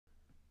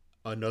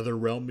Another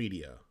Realm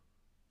Media,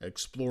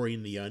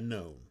 exploring the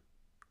unknown,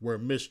 where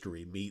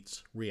mystery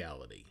meets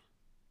reality.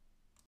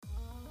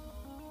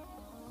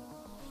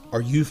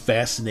 Are you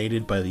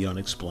fascinated by the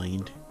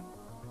unexplained?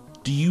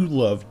 Do you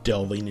love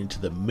delving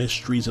into the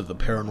mysteries of the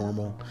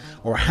paranormal,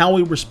 or how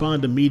we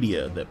respond to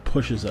media that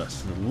pushes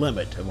us to the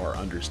limit of our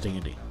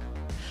understanding?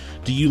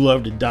 Do you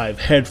love to dive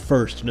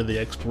headfirst into the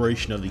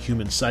exploration of the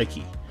human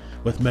psyche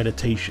with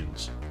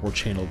meditations or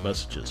channeled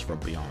messages from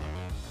beyond?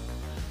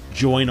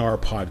 Join our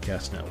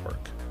podcast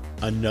network,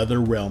 Another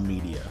Realm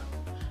Media,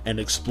 and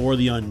explore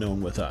the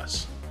unknown with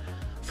us.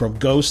 From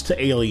ghosts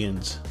to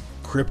aliens,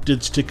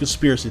 cryptids to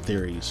conspiracy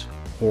theories,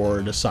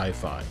 horror to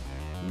sci-fi,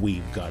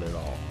 we've got it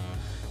all.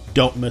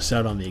 Don't miss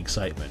out on the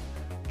excitement.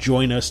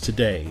 Join us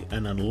today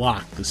and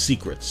unlock the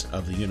secrets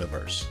of the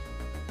universe.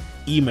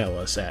 Email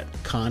us at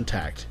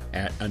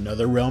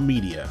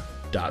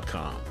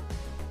contact@anotherrealmmedia.com.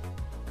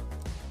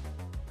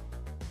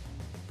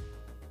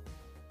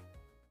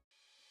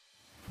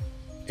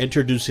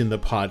 Introducing the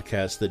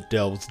podcast that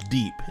delves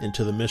deep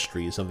into the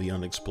mysteries of the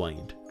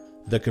unexplained.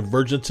 The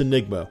Convergence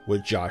Enigma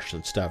with Josh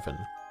and Stefan.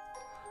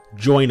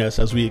 Join us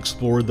as we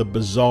explore the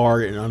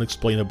bizarre and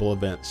unexplainable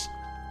events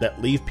that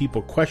leave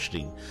people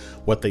questioning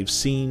what they've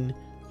seen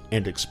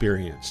and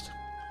experienced.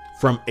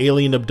 From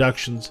alien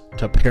abductions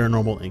to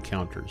paranormal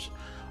encounters,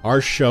 our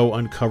show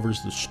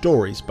uncovers the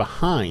stories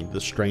behind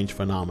the strange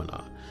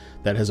phenomena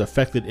that has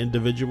affected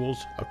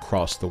individuals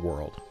across the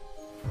world.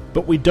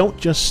 But we don't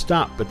just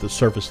stop at the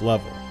surface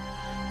level.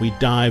 We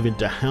dive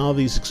into how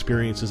these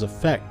experiences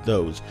affect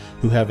those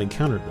who have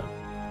encountered them,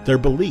 their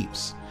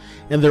beliefs,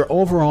 and their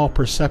overall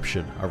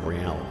perception of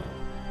reality.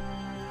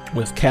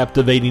 With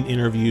captivating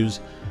interviews,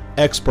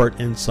 expert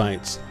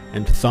insights,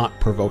 and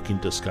thought-provoking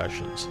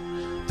discussions,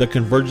 The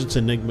Convergence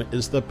Enigma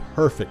is the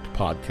perfect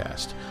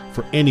podcast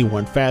for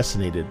anyone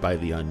fascinated by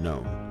the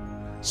unknown.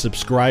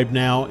 Subscribe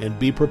now and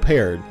be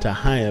prepared to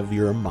have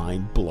your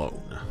mind blown.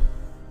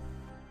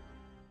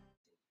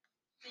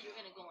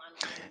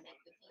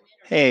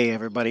 Hey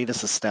everybody,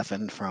 this is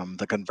Stefan from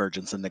The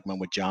Convergence Enigma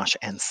with Josh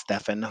and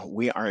Stefan.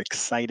 We are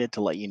excited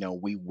to let you know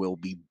we will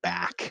be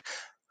back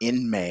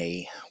in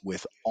May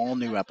with all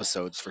new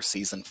episodes for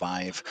season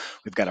 5.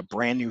 We've got a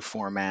brand new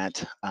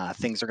format.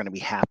 Things are going to be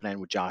happening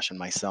with Josh and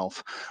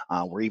myself.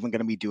 We're even going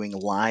to be doing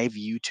live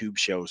YouTube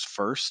shows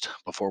first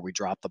before we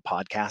drop the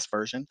podcast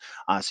version.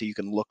 So you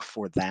can look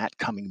for that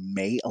coming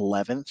May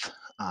 11th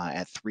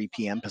at 3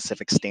 p.m.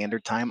 Pacific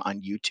Standard Time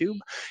on YouTube.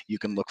 You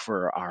can look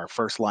for our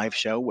first live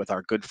show with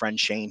our good friend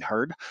Shane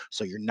Hurd.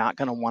 So you're not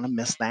going to want to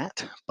miss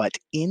that. But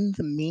in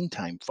the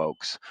meantime,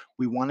 folks,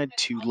 we wanted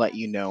to let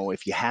you know,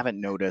 if you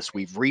haven't noticed,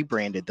 we've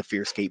rebranded the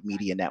Fearscape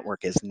Media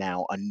Network as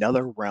now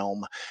Another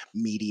Realm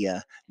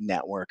Media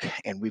Network.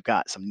 And we've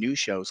got some new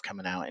shows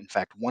coming out. In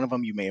fact, one of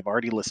them you may have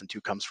already listened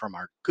to comes from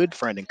our good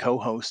friend and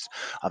co-host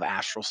of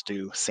Astral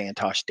Stew,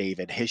 Santosh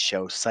David, his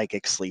show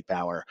Psychic Sleep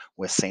Hour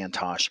with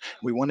Santosh.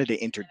 We wanted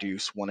to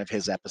introduce one of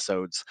his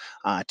episodes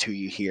to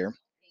you here.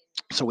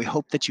 So we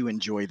hope that you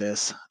enjoy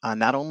this.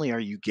 Not only are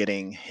you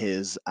getting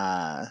his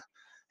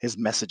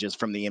messages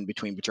from the in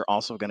between, but you're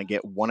also going to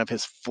get one of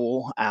his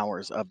full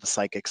hours of the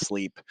psychic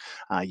sleep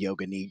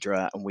yoga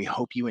nidra. And we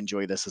hope you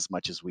enjoy this as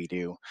much as we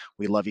do.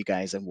 We love you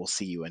guys, and we'll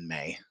see you in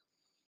May.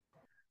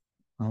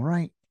 All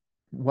right.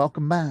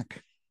 Welcome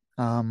back.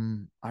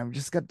 I've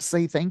just got to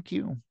say thank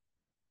you.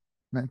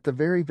 At the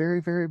very,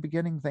 very, very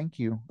beginning, thank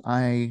you.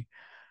 I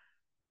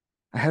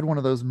had one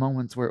of those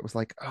moments where it was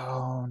like,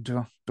 oh,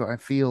 do I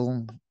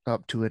feel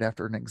up to it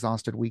after an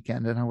exhausted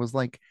weekend? And I was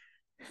like,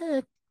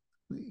 heck,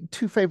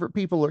 two favorite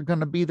people are going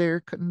to be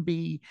there. Couldn't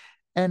be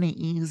any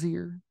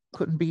easier.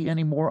 Couldn't be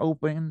any more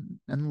open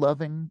and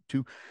loving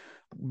to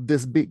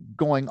this big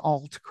going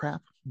all to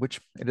crap, which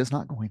it is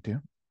not going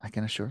to. I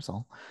can assure us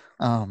all.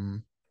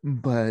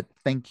 But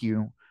thank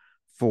you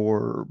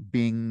for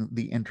being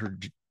the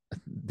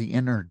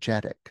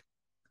energetic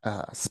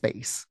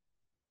space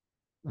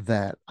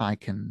that I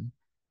could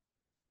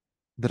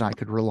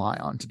rely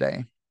on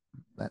today.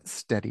 That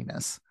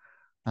steadiness,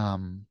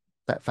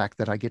 that fact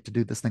that I get to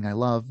do this thing I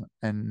love,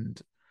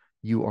 and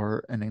you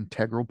are an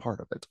integral part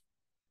of it.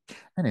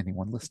 And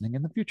anyone listening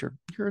in the future,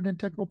 you're an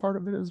integral part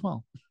of it as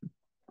well.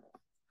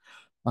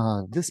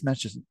 This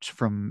message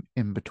from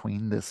in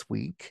between this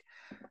week,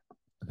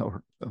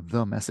 or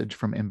the message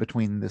from in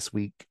between this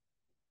week,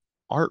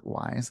 art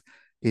wise,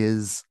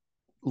 is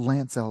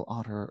Lance L.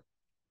 Otter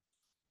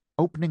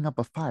opening up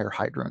a fire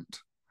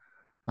hydrant.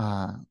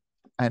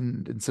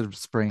 And instead of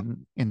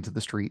spraying into the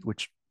street,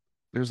 which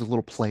there's a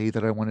little play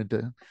that I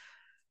wanted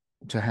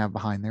to have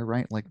behind there,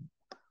 right? Like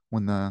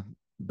when the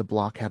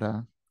block had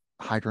a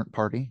hydrant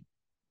party,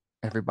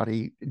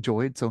 everybody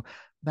enjoyed. So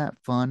that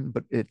fun,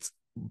 but it's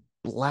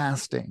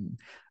blasting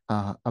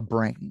a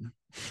brain,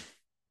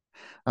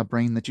 a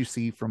brain that you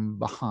see from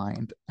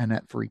behind and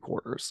at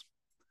 3/4.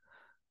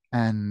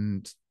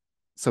 And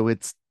so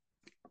it's,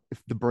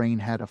 if the brain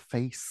had a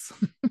face,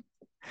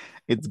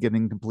 it's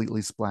getting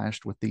completely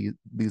splashed with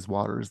these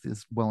waters,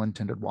 these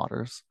well-intended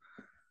waters.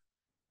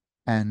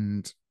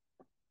 And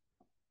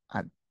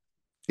I,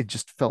 it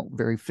just felt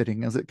very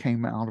fitting as it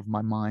came out of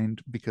my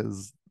mind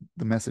because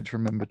the message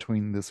from in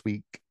between this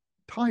week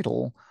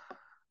title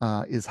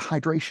is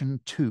Hydration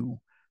 2,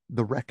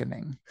 The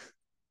Reckoning.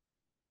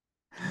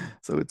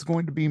 So it's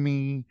going to be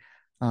me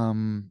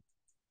um,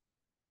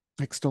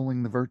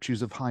 extolling the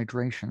virtues of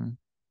hydration,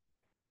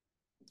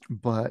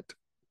 but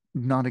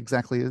not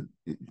exactly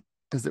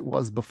as it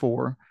was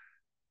before,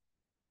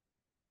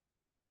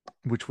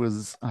 which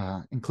was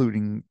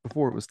including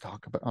before it was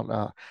talk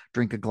about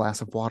drink a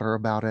glass of water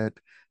about it,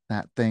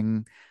 that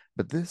thing.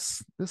 But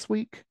this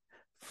week,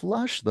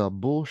 flush the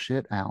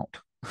bullshit out.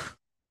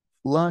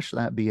 Flush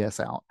that BS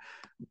out.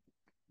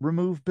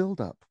 Remove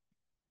buildup.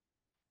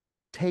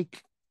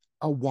 Take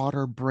a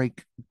water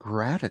break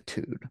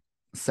gratitude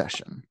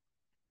session.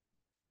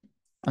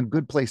 A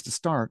good place to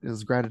start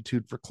is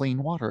gratitude for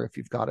clean water if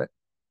you've got it.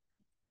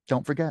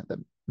 Don't forget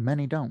that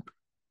many don't.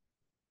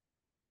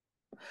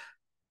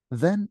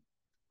 Then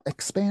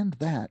expand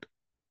that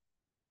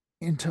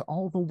into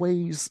all the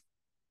ways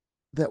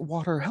that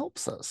water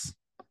helps us.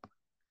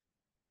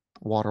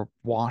 Water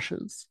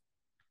washes.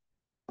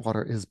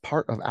 Water is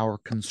part of our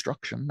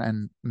construction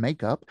and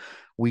makeup.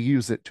 We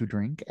use it to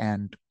drink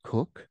and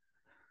cook.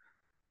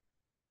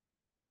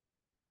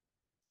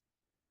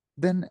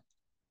 Then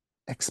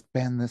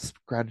expand this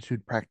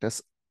gratitude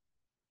practice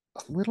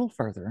a little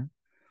further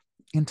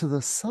into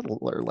the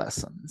subtler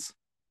lessons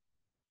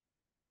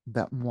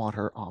that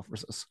water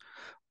offers us.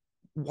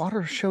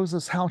 Water shows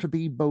us how to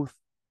be both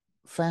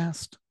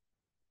fast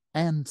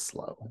and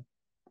slow,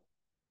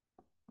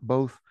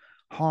 both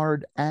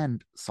hard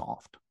and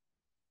soft,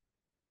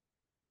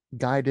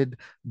 guided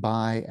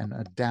by and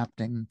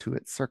adapting to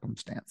its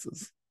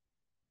circumstances.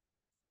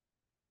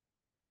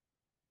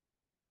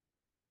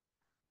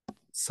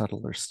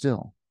 Subtler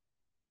still,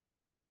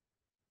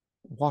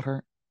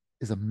 water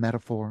is a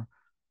metaphor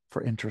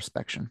for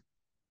introspection,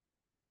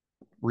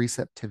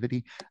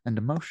 receptivity, and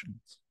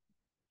emotions.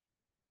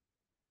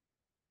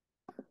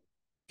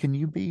 Can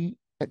you be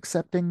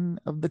accepting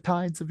of the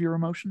tides of your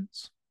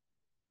emotions?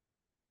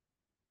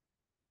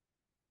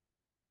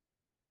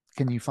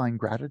 Can you find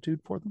gratitude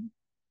for them?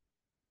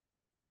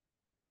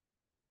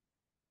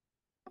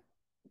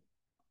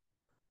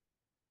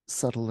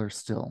 Subtler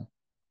still,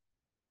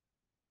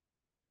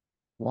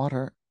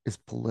 water is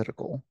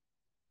political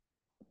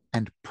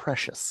and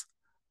precious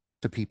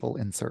to people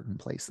in certain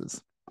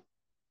places.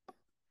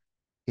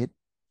 It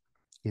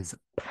is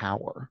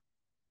power.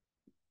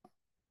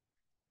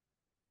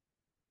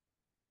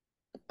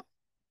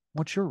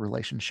 What's your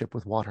relationship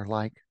with water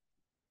like?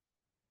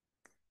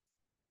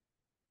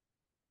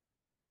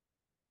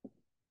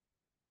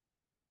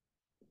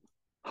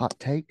 Hot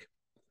take,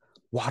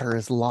 water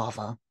is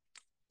lava.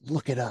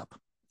 Look it up.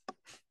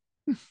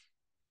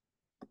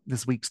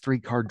 This week's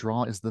 3-card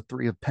draw is the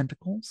Three of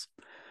Pentacles,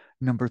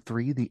 number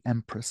 3, the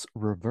Empress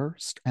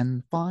reversed,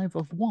 and 5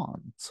 of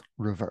Wands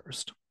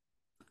reversed.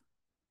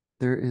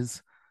 There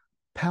is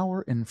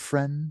power in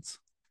friends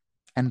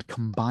and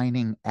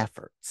combining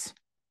efforts.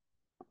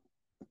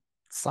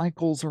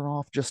 Cycles are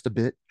off just a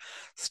bit.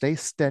 Stay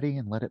steady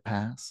and let it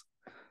pass.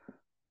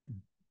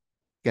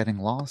 Getting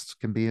lost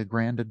can be a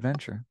grand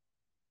adventure.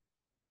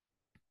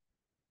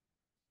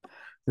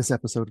 This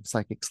episode of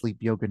Psychic Sleep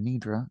Yoga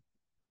Nidra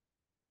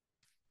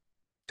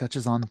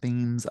touches on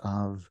themes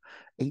of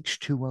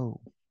H2O,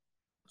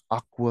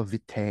 aqua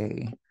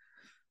vitae,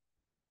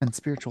 and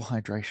spiritual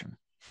hydration.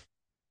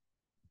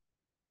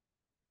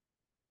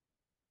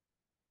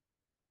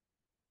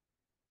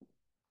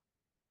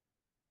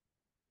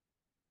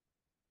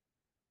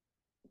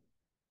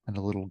 And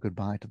a little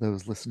goodbye to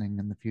those listening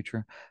in the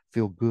future.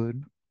 Feel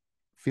good,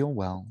 feel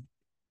well,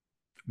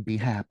 be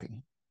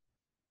happy.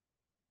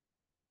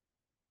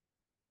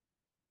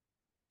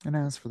 And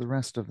as for the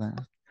rest of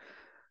that,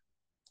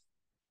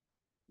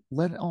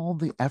 let all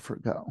the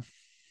effort go.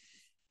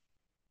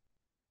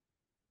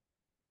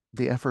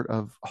 The effort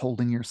of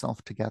holding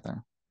yourself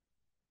together.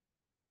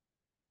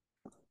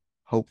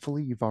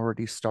 Hopefully, you've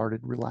already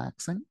started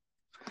relaxing.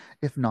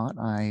 If not,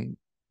 I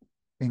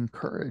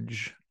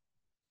encourage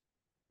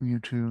you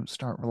to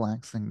start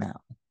relaxing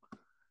now.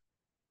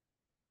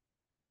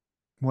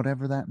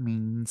 Whatever that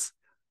means,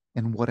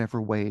 in whatever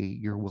way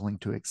you're willing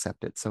to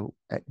accept it. So,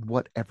 at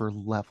whatever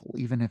level,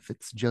 even if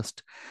it's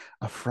just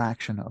a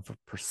fraction of a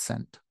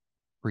percent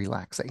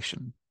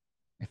relaxation,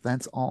 if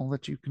that's all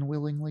that you can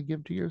willingly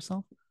give to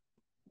yourself,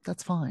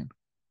 that's fine.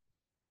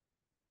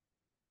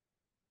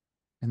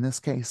 In this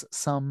case,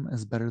 some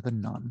is better than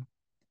none.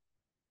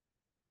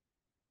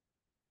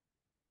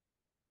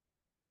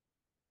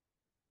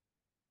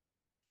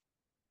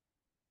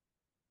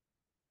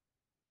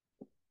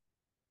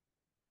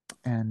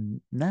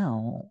 And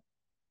now,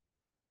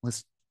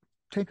 let's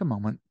take a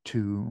moment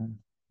to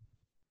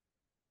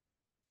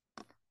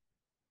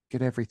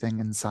get everything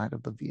inside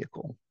of the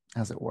vehicle,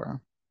 as it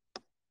were.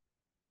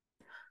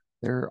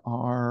 There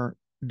are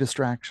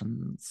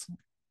distractions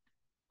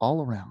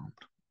all around,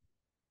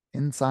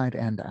 inside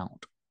and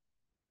out.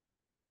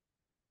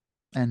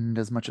 And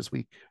as much as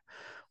we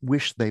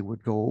wish they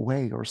would go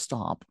away or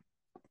stop,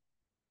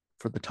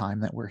 for the time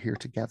that we're here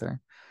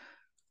together.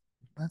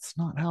 That's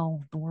not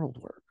how the world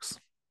works.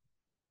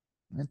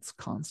 It's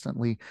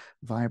constantly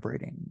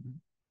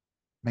vibrating,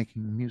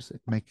 making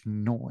music,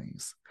 making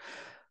noise.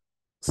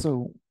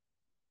 So,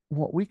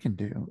 what we can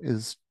do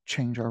is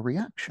change our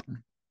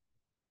reaction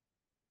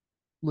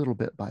little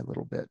bit by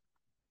little bit.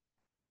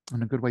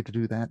 And a good way to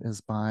do that is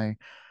by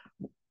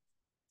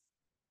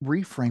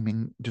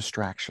reframing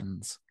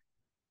distractions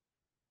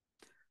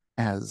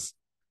as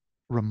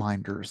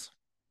reminders,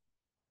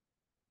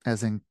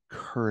 as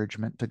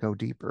encouragement to go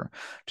deeper,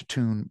 to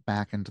tune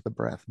back into the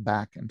breath,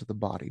 back into the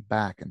body,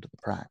 back into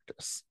the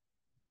practice.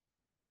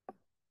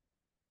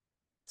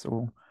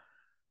 So,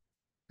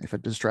 if a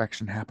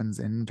distraction happens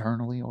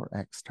internally or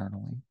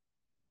externally,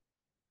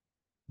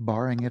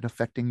 barring it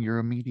affecting your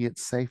immediate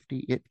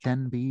safety, it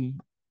can be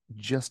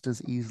just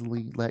as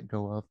easily let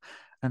go of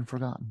and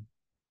forgotten.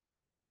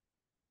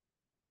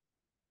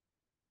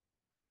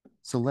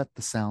 So let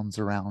the sounds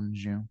around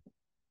you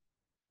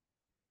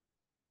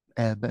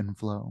ebb and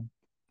flow,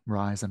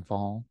 rise and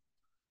fall,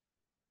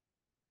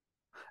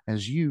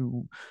 as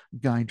you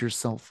guide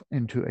yourself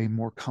into a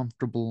more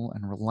comfortable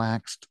and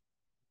relaxed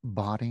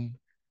body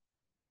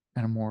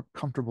and a more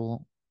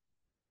comfortable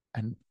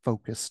and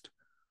focused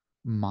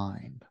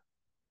mind.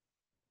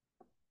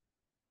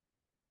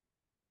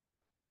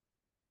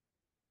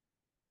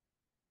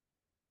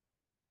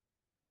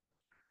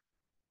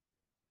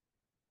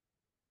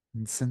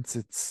 And since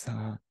it's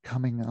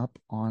coming up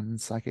on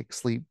Psychic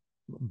Sleep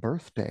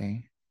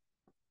birthday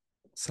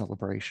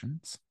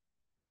celebrations,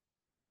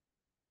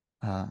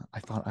 I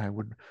thought I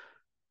would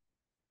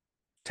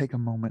take a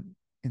moment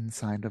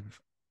inside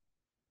of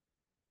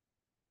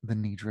the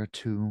Nidra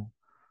to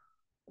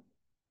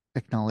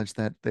acknowledge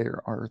that there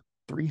are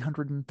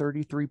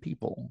 333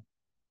 people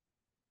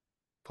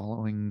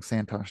following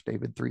Santosh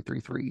David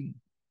 333,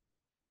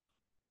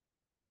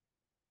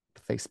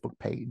 the Facebook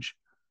page.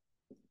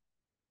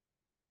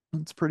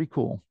 It's pretty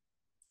cool.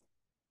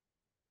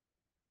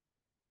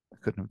 I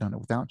couldn't have done it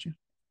without you.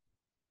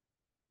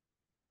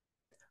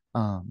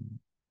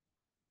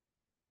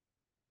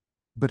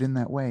 But in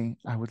that way,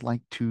 I would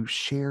like to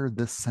share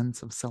this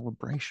sense of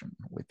celebration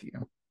with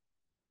you.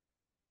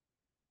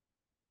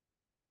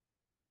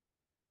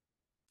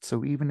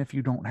 So even if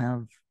you don't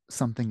have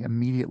something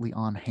immediately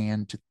on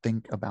hand to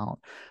think about,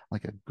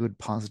 like a good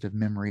positive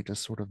memory to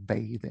sort of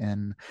bathe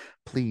in,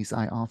 please,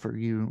 I offer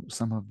you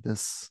some of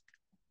this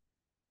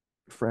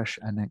fresh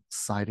and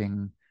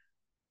exciting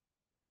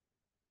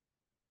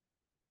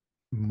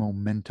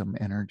momentum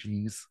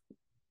energies.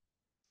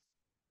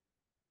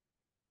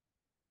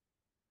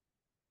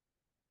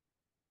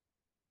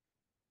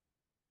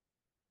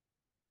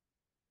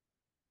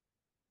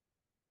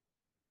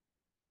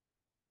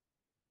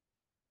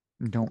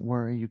 Don't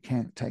worry, you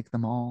can't take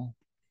them all,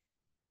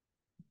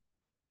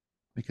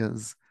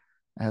 because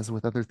as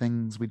with other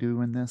things we do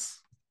in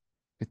this,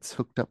 it's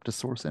hooked up to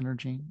source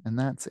energy, and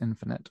that's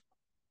infinite.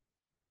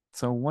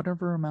 So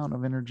whatever amount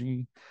of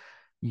energy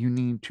you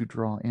need to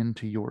draw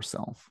into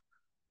yourself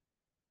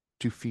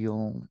to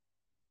feel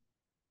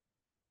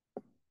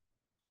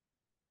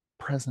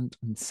present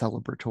and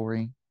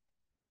celebratory,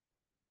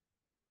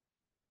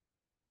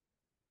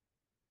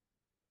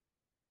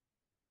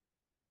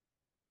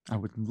 I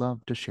would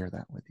love to share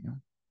that with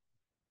you.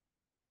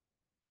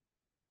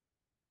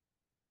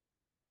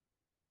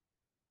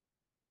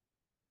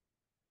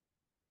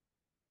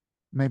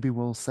 Maybe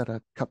we'll set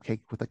a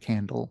cupcake with a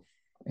candle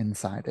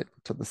inside it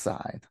to the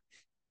side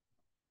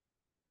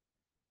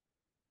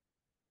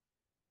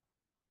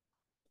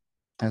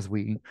as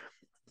we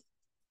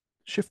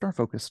shift our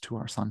focus to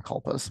our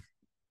sankalpas,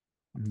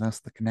 and thus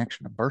the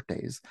connection of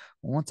birthdays.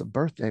 Well, what's a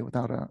birthday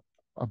without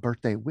a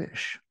birthday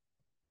wish?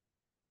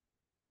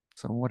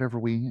 So whatever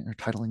we are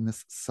titling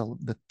this,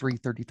 the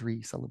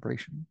 333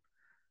 celebration,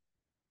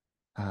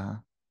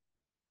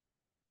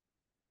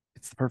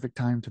 it's the perfect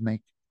time to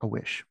make a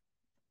wish,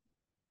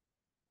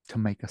 to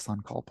make a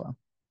sankalpa.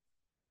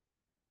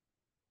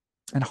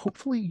 And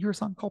hopefully your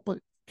sankalpa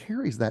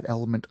carries that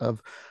element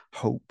of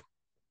hope,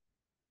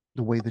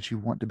 the way that you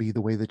want to be,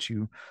 the way that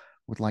you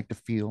would like to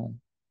feel,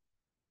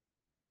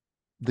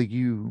 the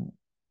you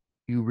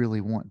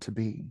really want to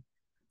be.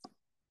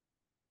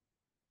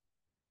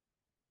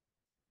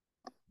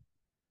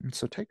 And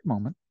so take a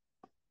moment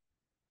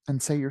and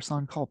say your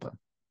sankalpa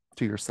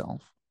to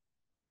yourself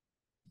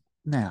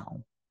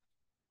now,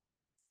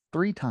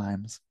 3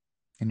 times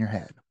in your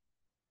head.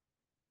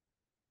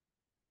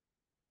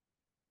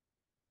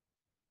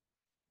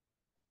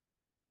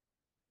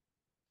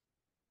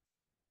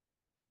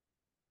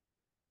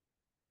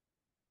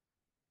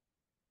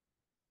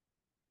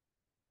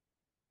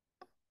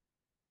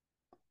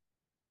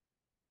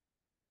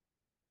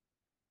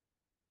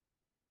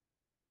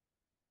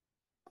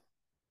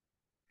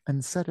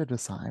 And set it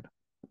aside.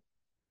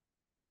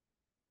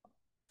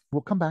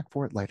 We'll come back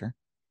for it later.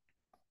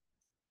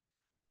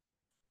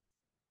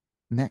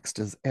 Next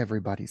is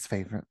everybody's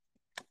favorite,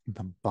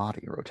 the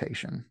body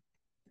rotation.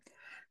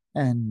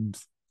 And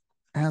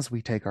as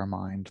we take our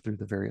mind through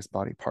the various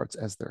body parts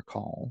as they're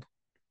called,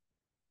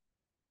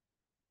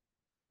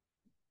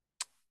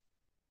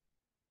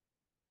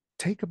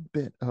 take a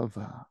bit of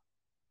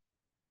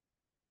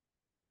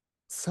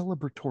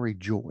celebratory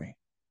joy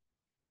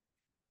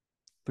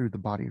through the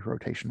body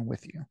rotation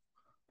with you.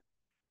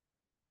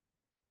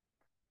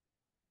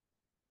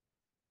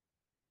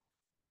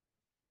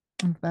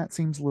 If that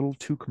seems a little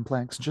too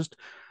complex, just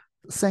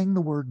saying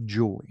the word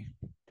joy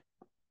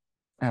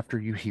after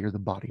you hear the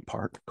body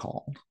part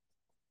called.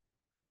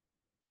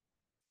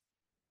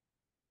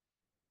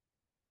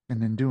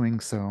 And in doing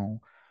so,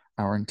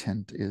 our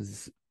intent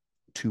is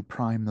to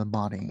prime the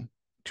body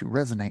to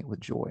resonate with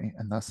joy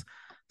and thus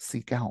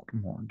seek out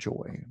more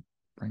joy,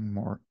 bring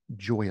more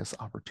joyous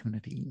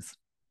opportunities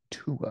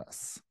to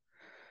us.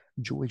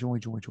 Joy, joy,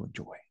 joy, joy,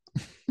 joy.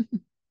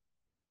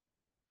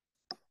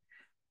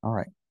 All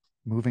right.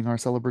 Moving our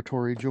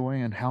celebratory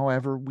joy, and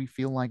however we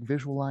feel like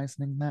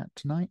visualizing that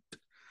tonight,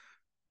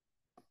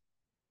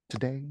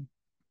 today,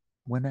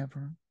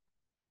 whenever.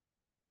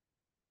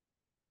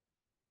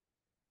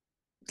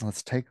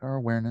 Let's take our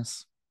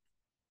awareness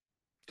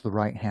to the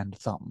right hand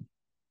thumb.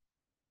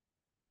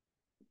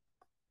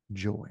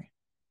 Joy.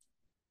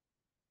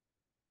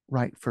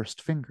 Right first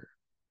finger.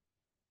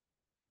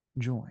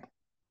 Joy.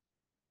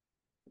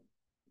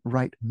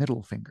 Right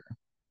middle finger.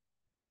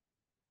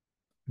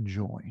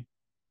 Joy.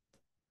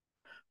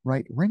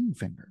 Right ring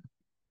finger.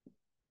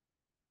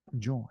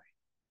 Joy.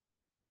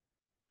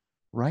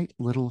 Right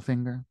little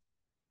finger.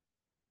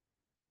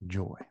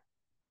 Joy.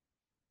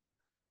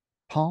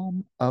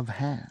 Palm of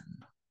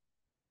hand.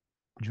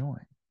 Joy.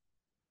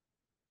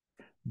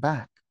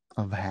 Back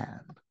of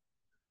hand.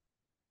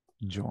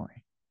 Joy.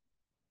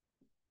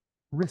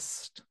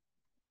 Wrist.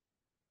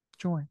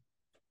 Joy.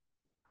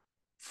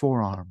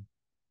 Forearm.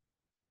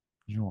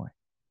 Joy.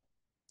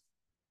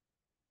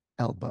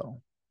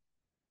 Elbow.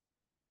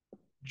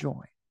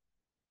 Joy.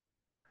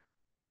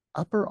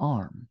 Upper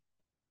arm.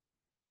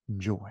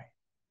 Joy.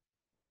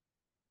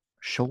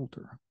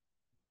 Shoulder.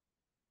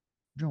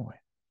 Joy.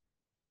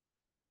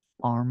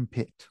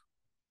 Armpit.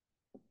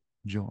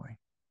 Joy.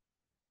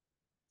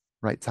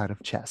 Right side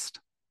of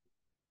chest.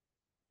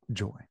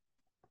 Joy.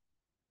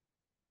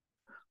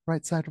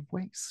 Right side of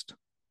waist.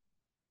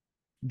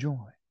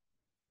 Joy.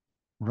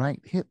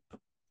 Right hip.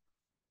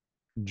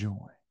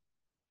 Joy.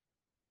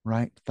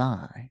 Right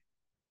thigh.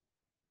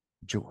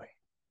 Joy.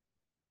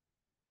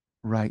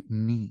 Right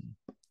knee.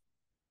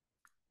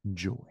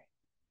 Joy.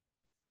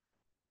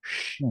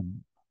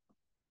 Shin.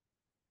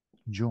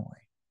 Joy.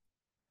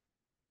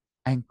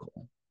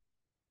 Ankle.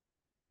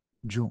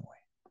 Joy.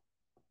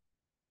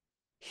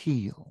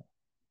 Heel.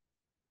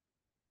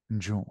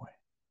 Joy.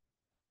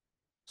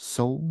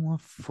 Sole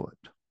of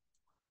foot.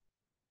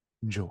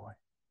 Joy.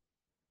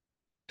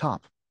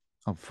 Top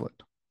of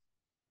foot.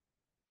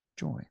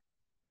 Joy.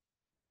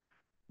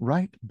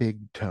 Right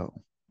big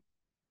toe.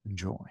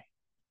 Joy.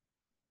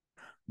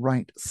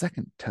 Right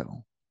second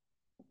toe.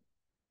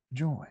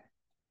 Joy.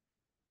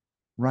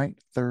 Right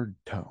third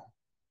toe.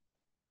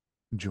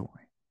 Joy.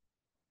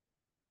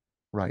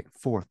 Right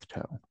fourth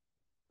toe.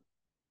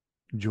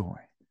 Joy.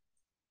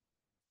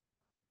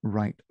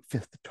 Right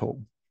fifth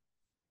toe.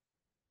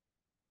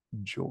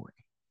 Joy.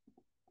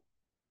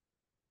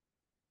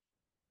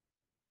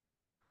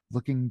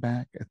 Looking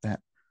back at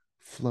that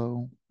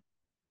flow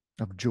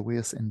of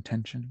joyous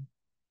intention,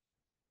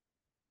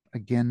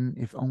 again,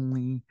 if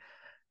only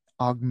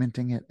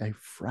augmenting it a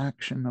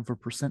fraction of a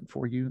percent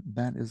for you,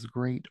 that is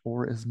great,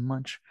 or as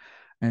much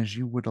as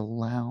you would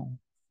allow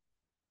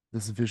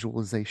this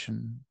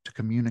visualization to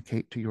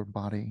communicate to your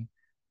body,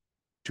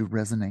 to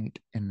resonate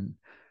in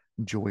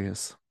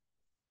joyous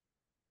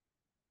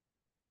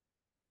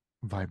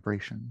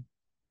vibration,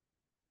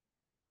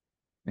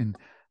 in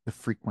the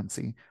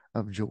frequency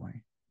of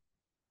joy.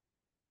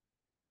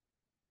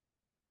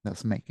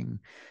 Thus making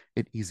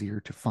it easier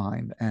to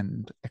find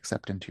and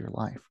accept into your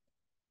life.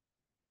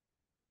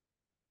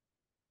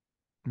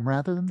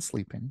 Rather than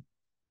sleeping,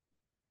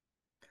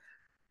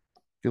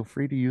 feel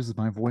free to use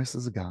my voice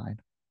as a guide.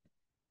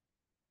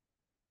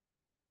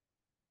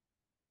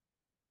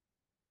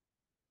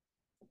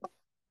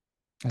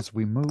 As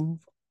we move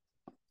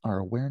our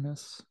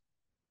awareness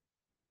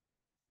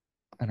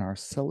and our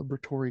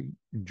celebratory,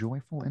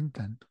 joyful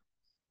intent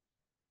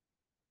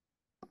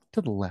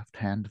to the left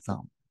hand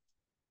thumb.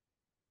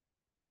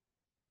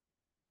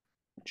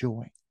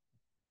 Joy.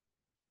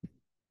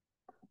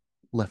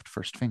 Left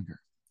first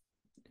finger.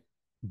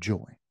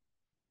 Joy.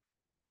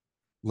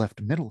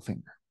 Left middle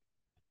finger.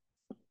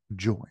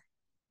 Joy.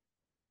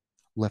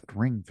 Left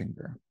ring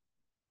finger.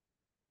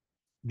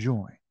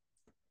 Joy.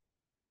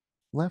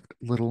 Left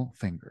little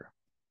finger.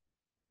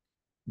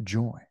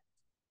 Joy.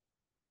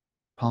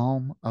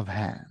 Palm of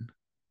hand.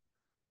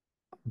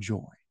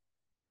 Joy.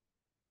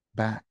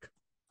 Back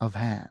of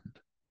hand.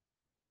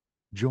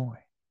 Joy.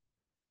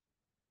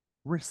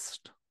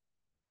 Wrist.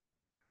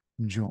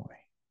 Joy.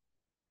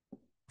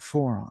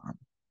 Forearm.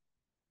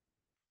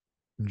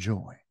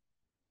 Joy.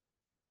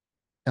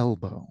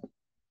 Elbow.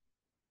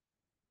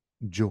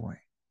 Joy.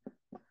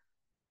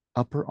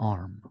 Upper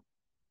arm.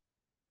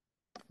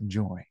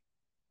 Joy.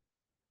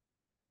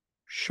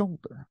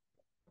 Shoulder.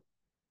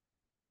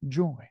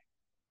 Joy.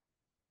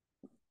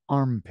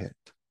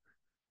 armpit,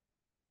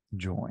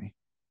 joy.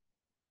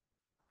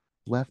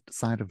 Left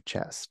side of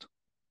chest,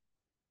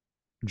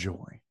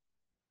 joy.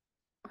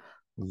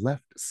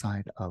 Left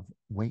side of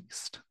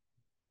waist,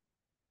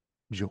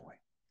 joy.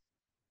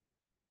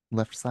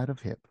 Left side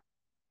of hip,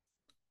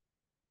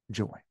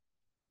 joy.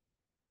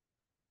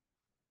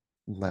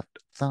 Left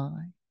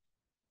thigh,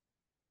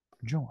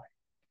 joy.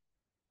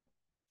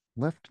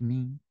 Left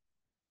knee,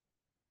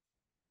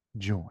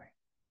 joy.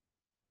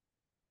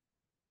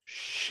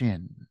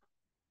 Shin,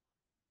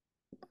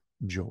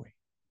 joy.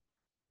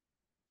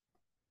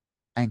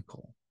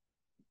 Ankle,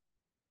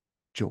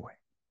 joy.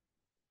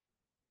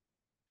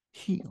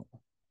 Heel,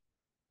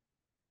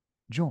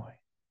 joy.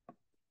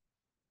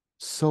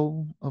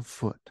 Sole of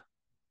foot,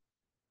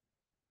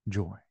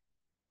 joy.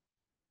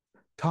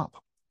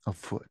 Top of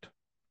foot,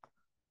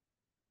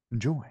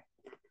 joy.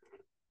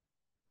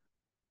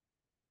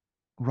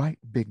 Right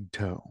big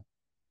toe,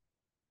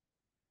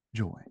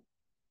 joy.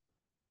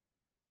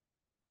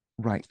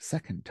 Right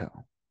second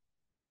toe,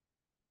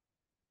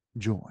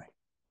 joy.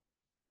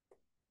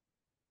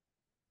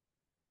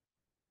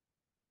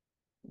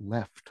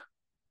 Left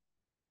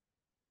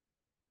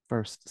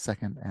first,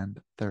 second,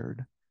 and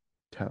third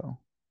toe,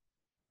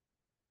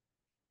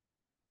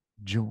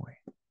 joy.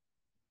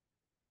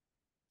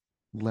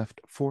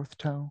 Left fourth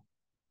toe,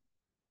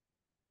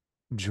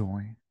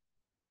 joy.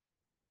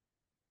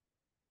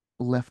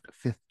 Left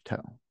fifth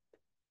toe,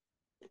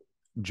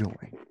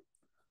 joy.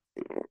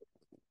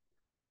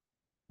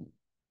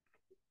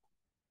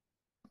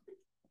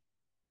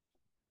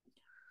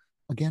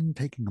 Again,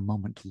 taking a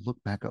moment to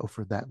look back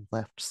over that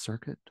left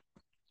circuit,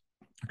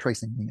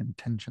 tracing the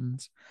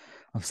intentions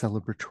of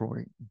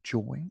celebratory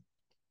joy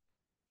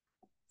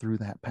through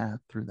that path,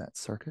 through that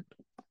circuit.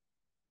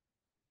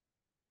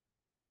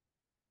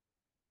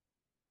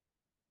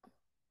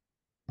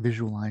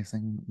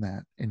 Visualizing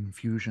that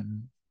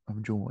infusion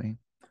of joy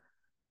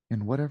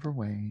in whatever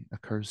way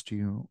occurs to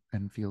you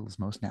and feels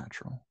most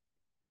natural.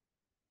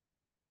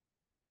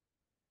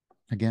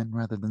 Again,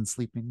 rather than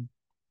sleeping,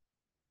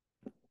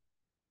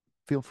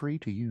 feel free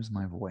to use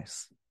my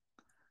voice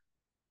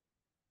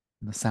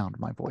and the sound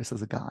of my voice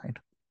as a guide,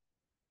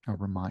 a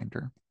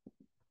reminder,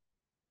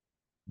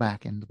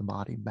 back into the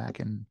body, back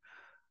into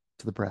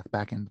the breath,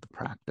 back into the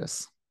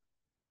practice.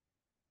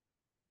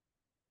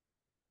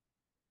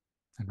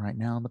 And right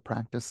now, the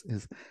practice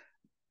is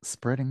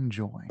spreading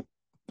joy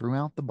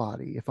throughout the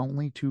body, if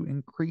only to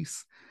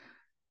increase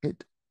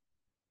it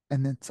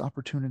and its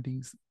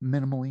opportunities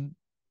minimally.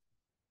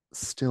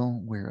 Still,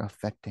 we're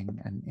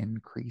affecting an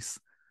increase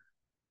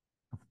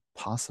of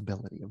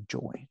possibility of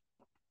joy.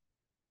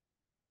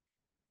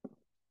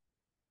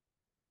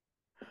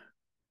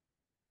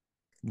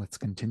 Let's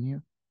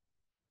continue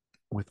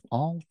with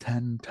all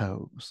 10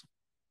 toes.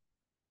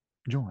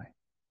 Joy.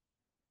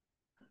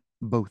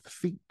 Both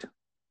feet.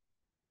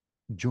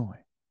 Joy.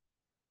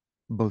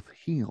 Both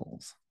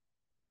heels.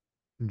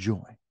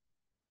 Joy.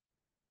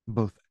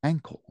 Both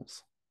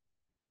ankles.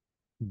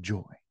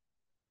 Joy.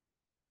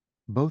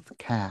 Both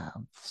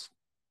calves.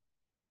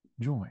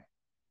 Joy.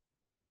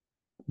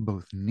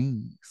 Both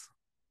knees.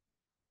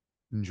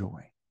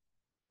 Joy.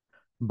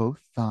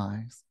 Both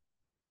thighs.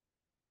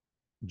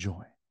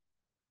 Joy.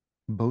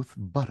 Both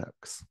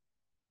buttocks.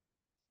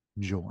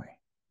 Joy.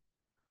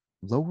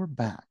 Lower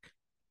back.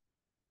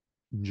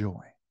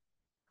 Joy.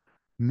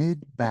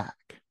 Mid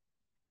back.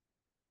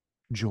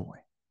 Joy.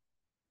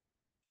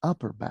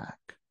 Upper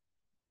back.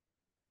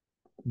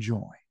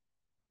 Joy.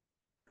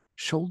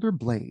 Shoulder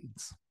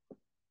blades.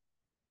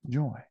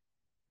 Joy.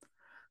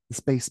 The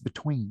space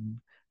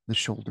between the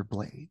shoulder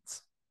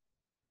blades.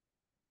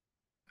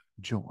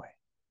 Joy.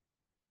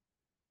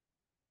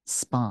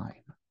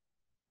 Spine.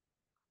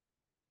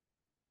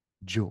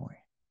 Joy.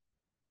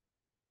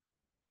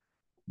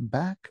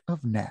 Back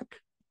of neck.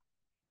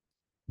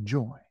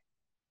 Joy.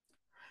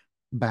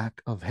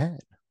 Back of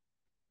head.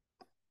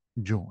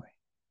 Joy.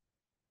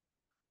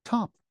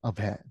 Top of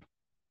head.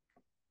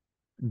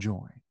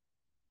 Joy.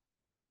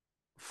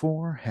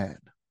 Forehead.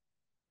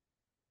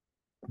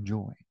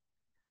 Joy.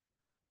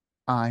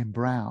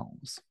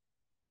 Eyebrows.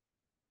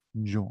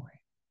 Joy.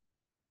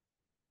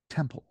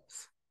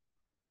 Temples.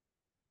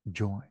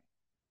 Joy.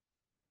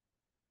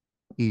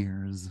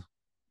 Ears.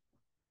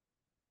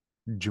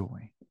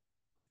 Joy.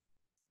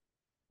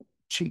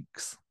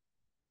 Cheeks.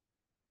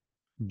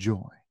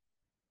 Joy.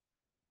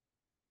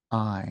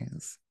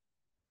 Eyes.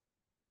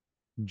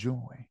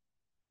 Joy.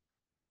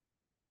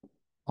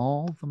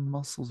 All the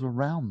muscles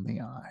around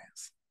the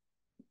eyes.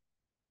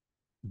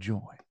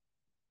 Joy.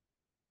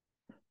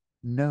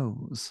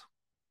 Nose.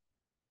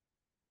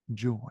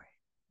 Joy.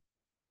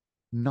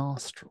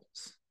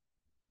 Nostrils.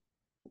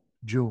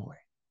 Joy.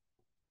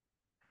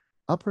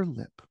 Upper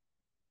lip.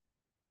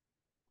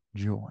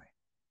 Joy.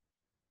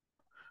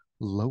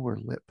 Lower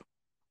lip.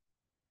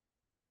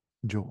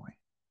 Joy.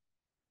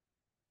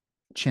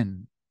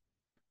 Chin.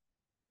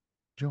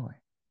 Joy.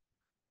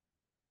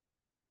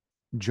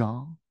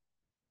 Jaw.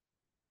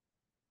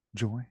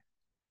 Joy.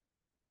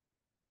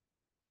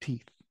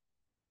 Teeth.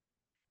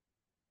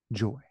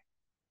 Joy.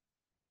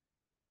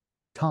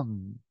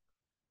 tongue,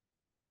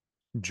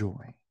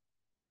 joy,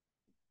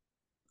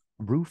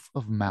 roof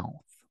of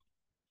mouth,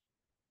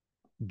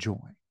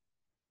 joy,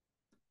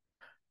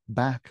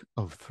 back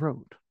of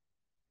throat,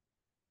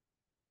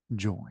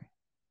 joy,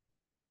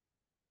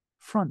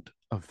 front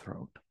of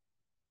throat,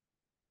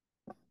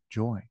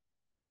 joy,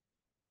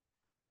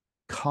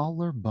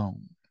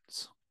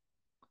 collarbones,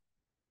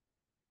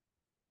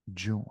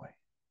 joy,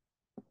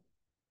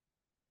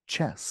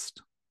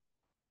 chest,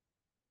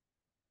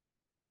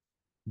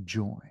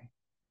 joy,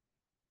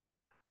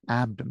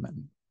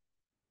 abdomen,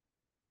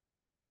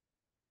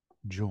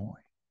 joy,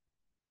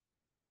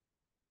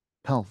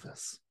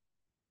 pelvis,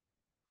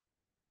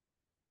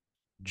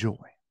 joy,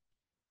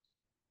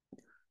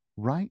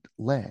 right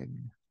leg,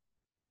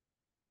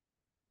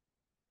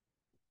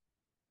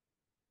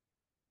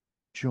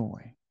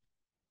 joy,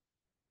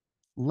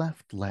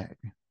 left leg,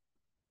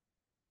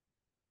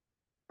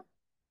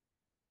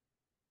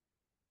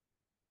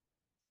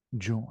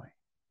 joy,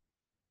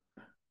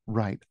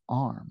 right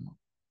arm,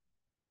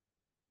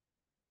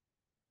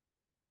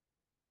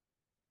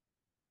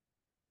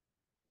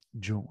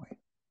 joy,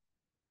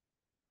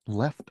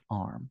 left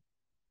arm,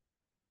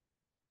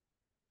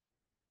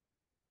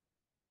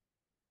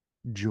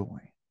 joy,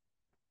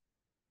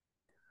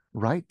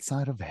 right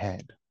side of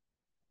head,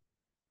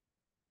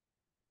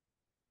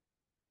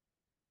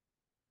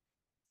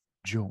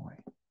 joy,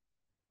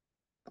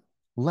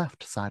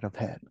 left side of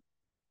head,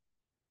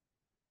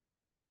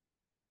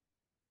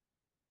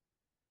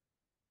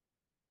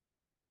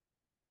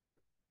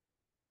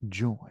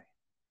 joy,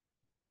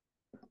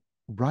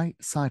 right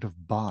side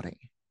of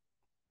body,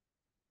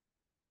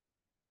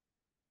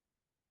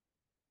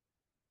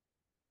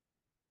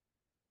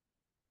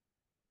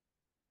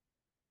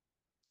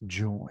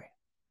 joy,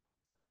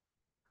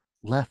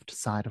 left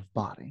side of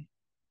body,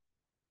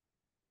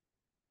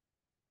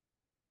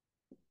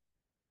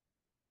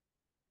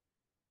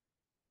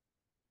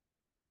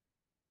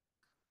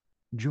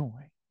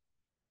 joy,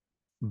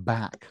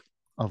 back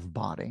of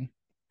body,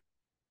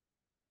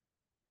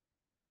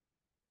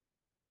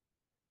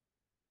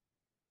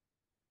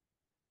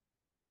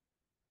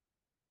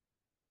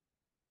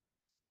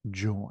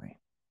 joy,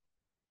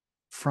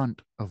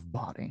 front of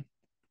body,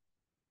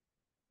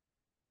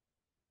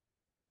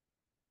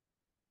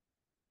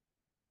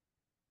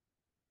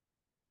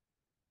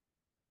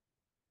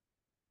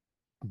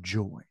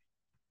 joy,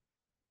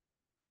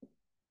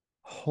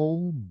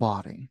 whole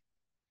body,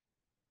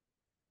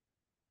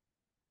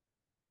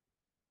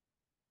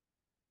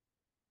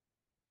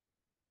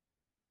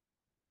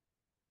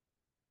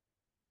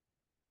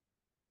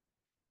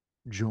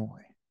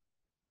 joy,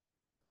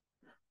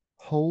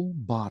 whole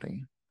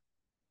body,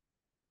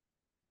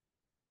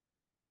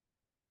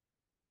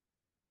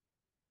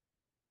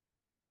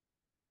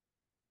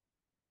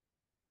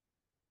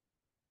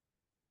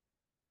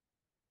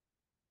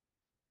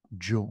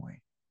 joy,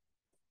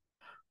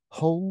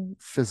 whole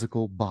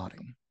physical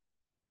body,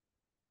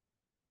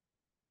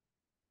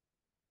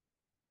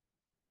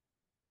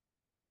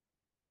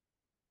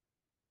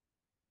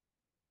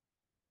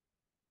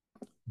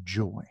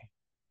 joy,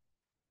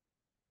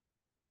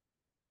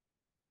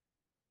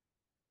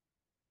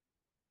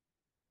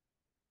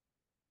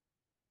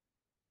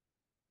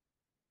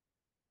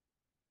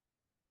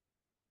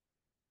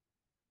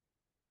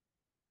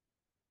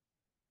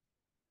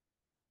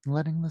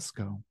 letting this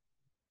go.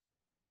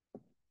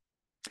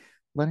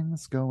 Letting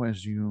this go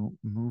as you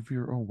move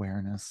your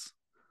awareness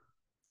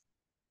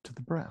to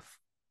the breath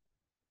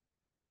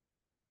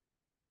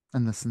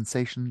and the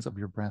sensations of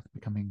your breath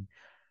becoming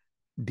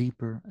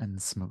deeper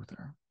and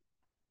smoother.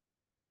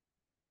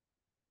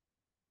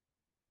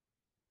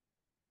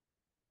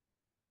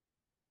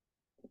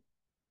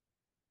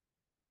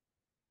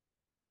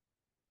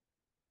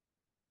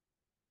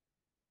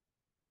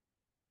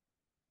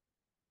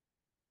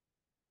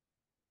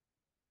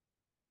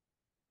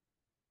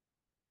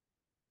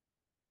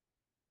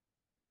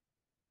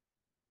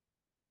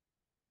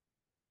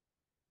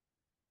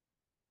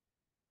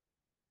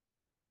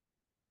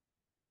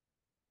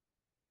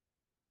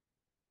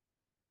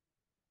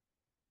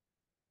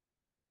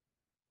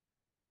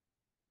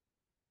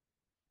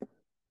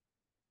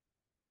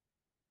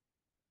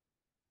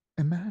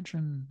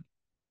 Imagine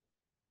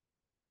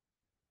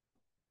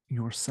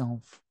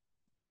yourself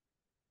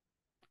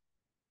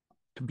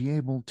to be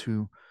able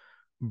to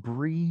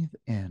breathe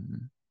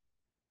in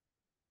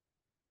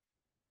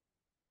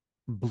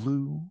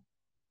blue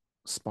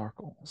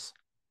sparkles,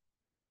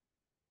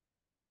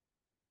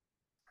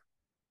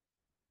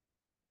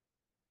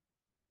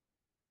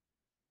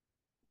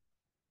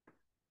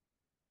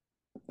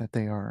 that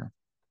they are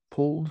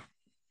pulled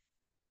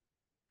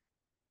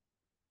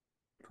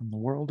from the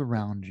world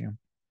around you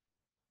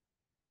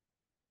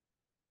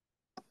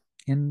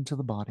into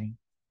the body.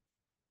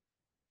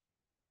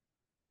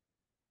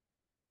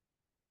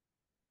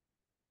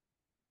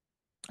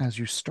 As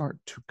you start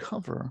to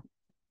cover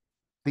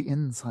the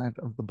inside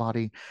of the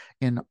body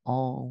in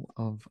all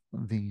of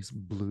these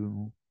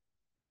blue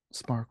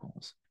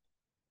sparkles.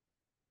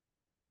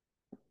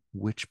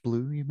 Which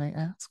blue, you may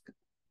ask?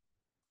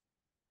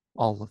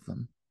 all of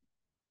them,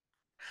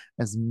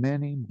 as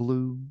many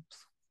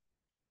blues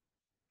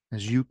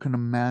as you can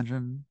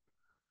imagine,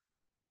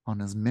 on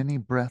as many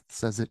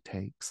breaths as it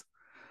takes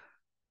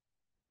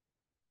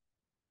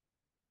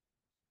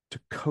to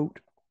coat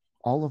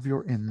all of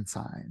your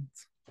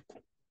insides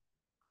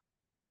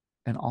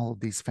and all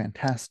of these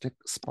fantastic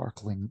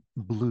sparkling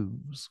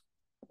blues.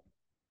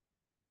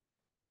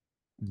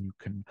 You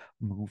can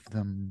move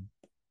them,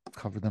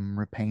 cover them,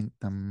 repaint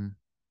them,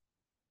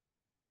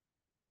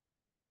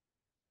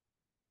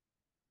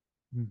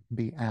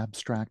 be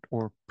abstract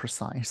or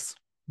precise,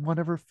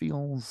 whatever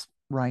feels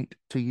right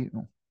to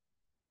you,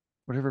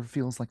 whatever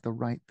feels like the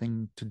right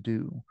thing to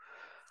do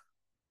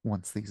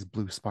once these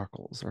blue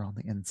sparkles are on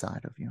the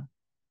inside of you.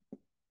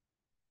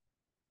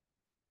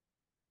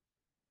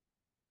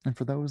 And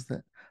for those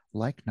that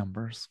like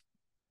numbers,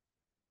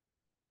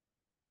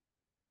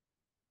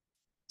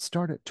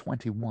 start at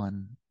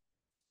 21,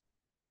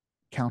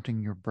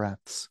 counting your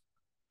breaths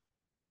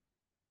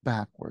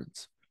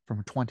backwards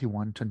from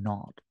 21 to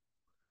naught,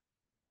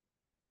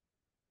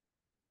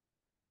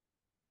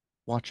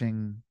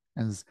 watching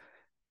as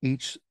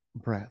each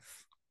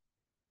breath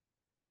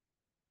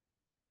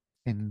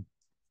in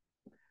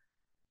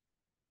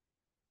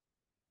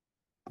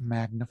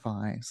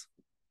magnifies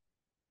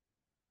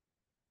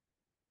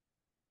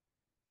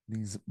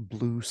these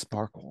blue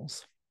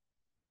sparkles,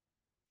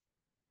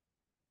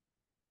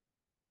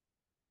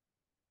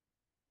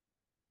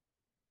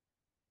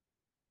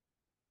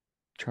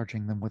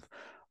 charging them with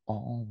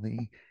all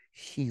the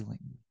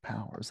healing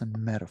powers and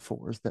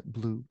metaphors that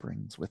blue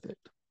brings with it.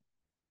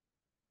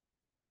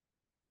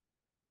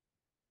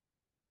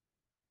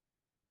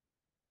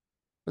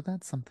 But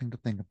that's something to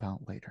think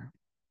about later.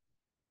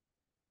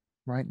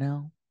 Right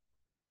now,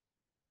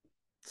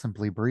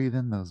 simply breathe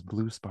in those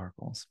blue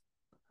sparkles,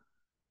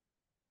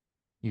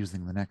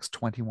 using the next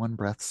 21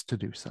 breaths to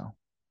do so.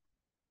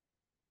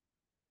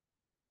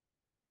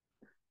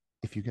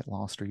 If you get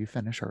lost or you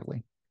finish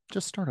early,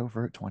 just start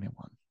over at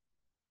 21.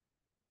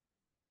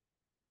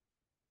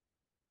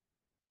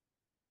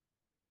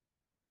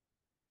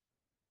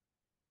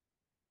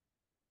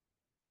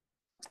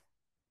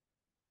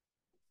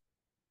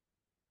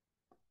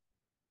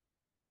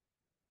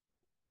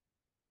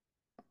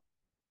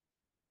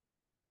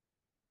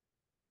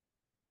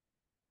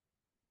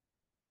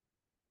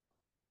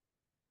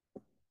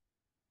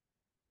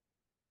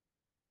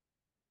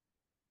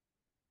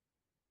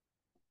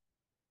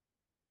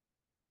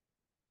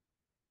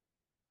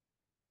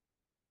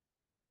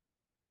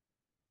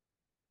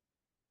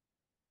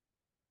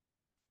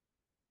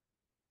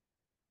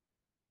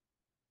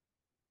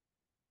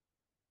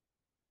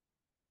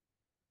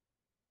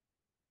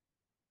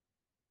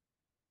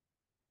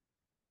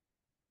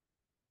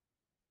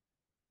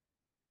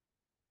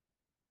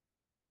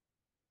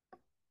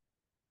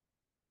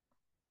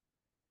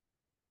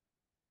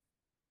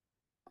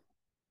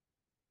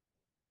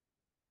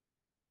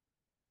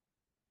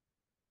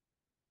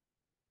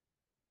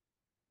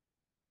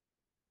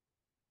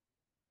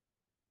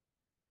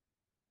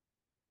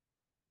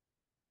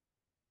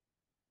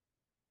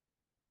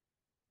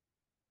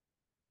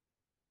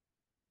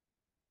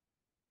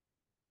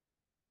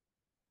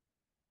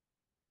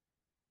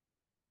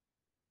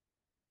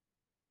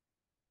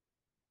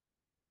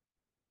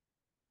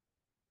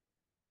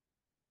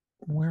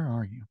 Where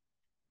are you?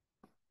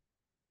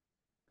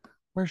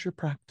 Where's your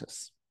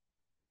practice?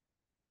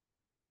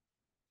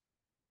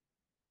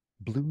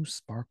 Blue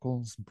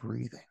sparkles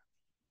breathing.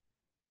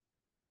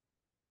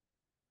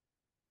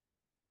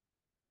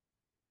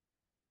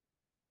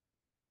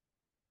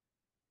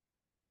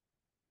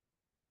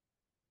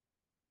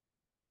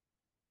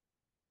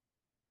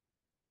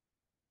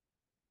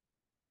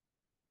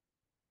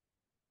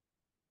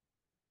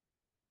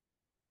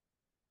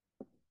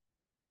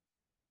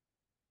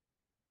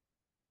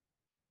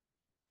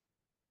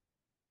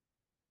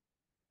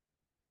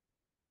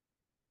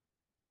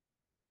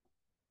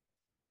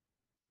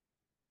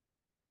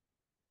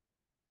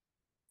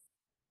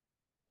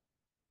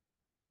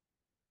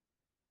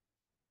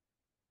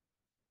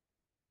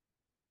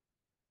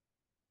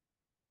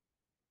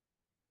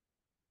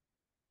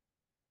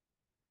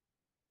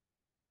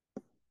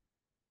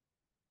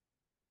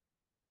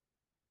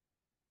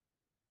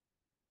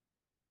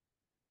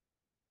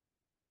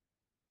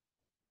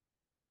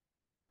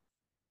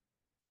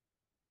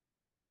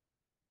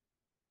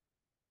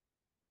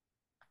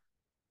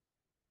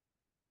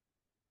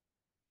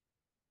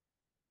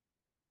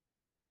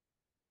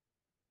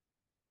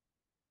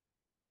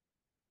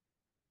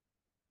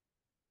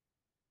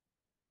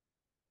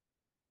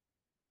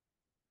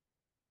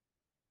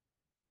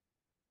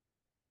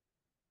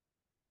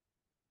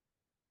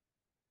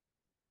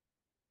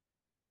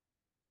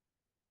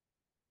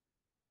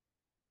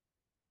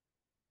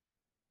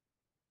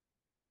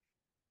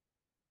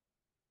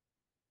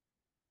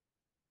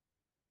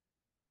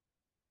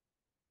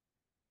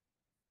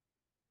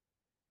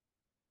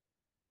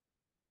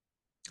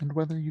 And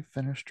whether you've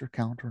finished your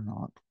count or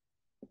not,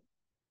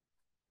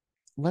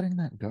 letting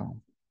that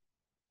go.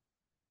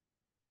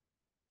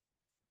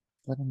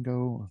 letting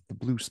go of the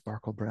blue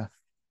sparkle breath.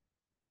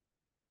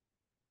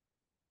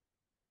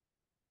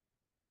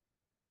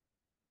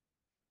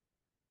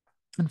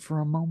 And for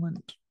a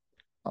moment,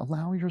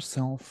 allow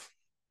yourself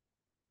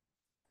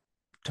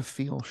to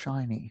feel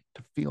shiny,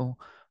 to feel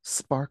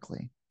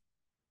sparkly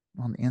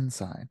on the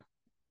inside.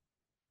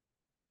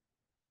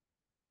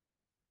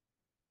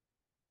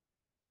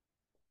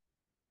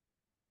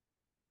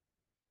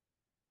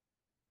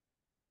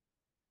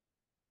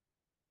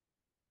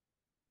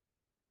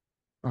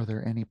 Are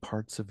there any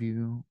parts of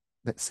you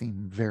that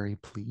seem very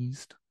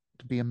pleased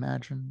to be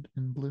imagined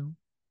in blue?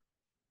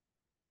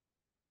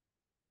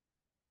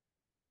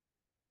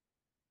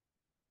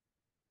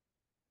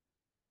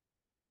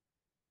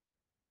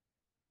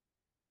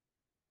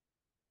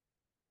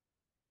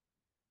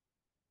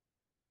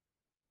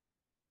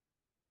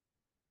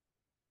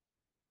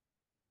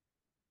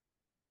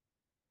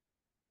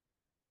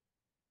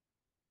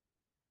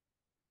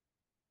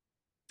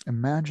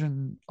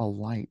 Imagine a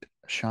light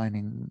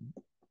shining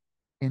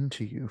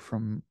into you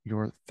from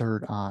your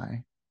third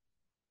eye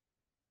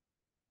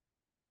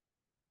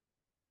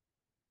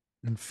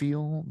and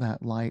feel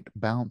that light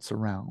bounce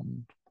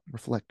around,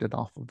 reflected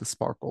off of the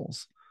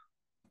sparkles.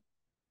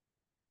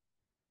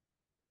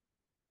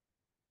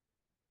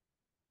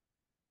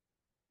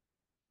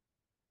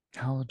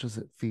 How does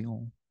it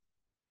feel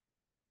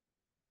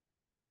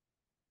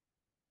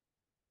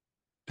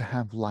to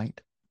have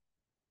light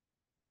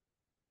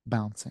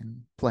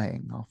bouncing,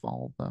 playing off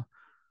all the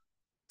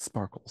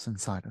sparkles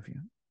inside of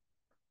you?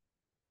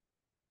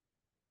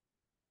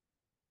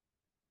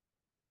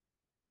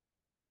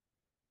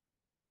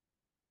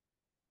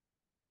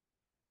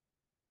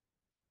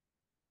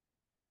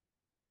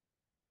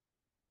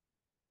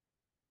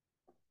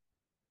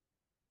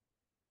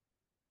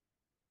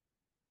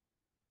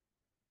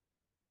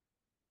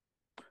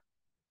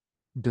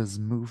 Does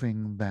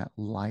moving that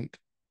light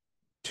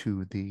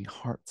to the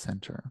heart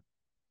center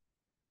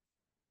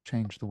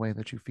change the way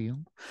that you feel?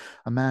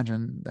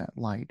 Imagine that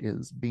light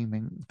is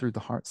beaming through the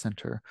heart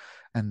center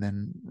and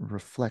then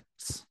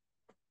reflects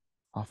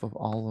off of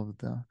all of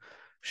the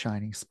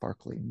shiny,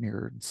 sparkly,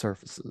 mirrored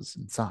surfaces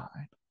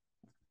inside.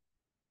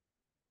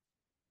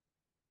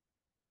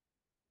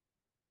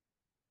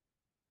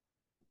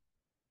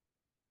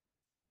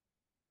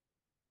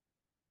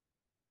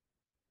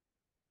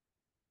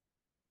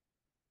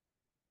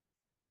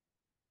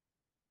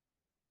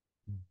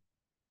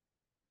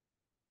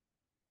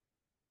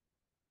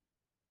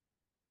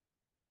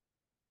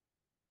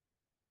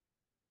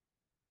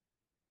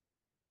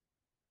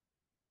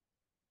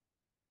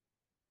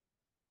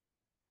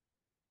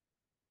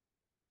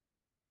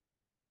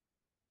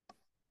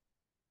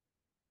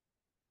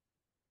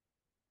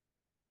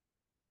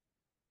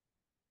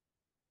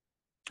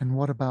 And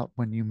what about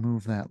when you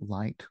move that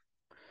light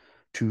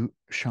to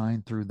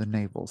shine through the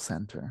navel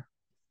center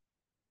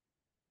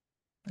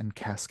and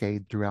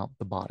cascade throughout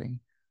the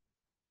body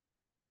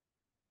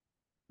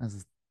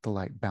as the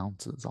light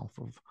bounces off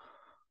of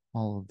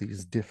all of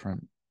these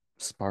different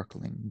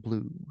sparkling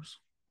blues?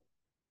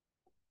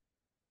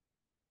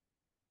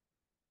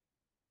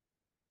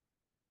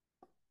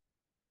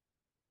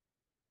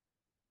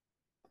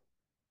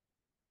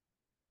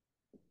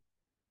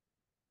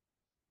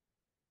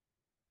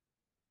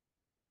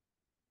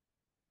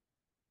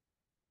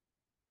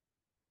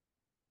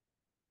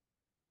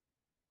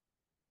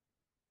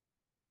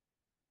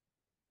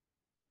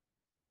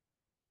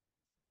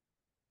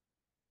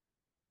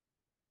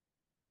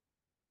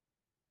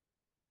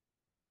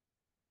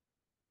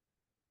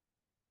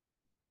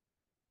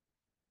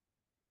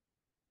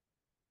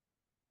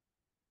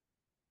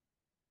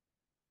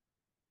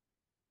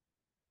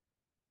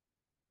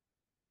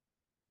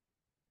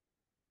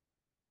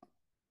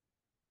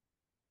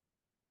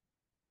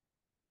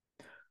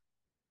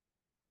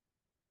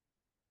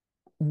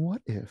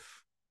 What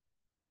if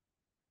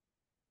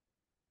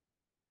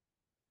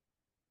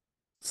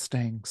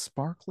staying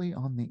sparkly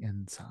on the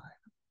inside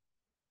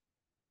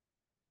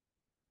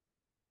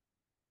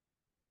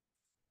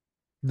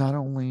not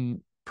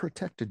only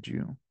protected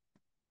you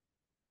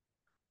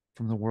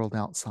from the world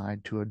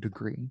outside to a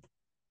degree,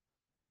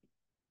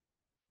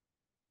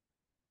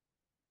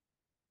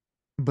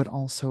 but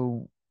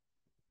also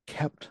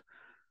kept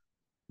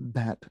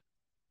that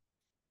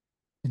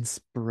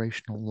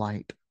inspirational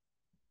light,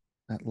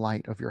 that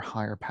light of your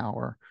higher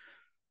power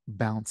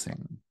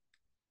bouncing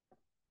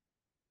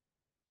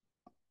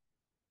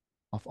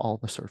off all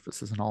the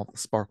surfaces and all the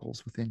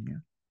sparkles within you?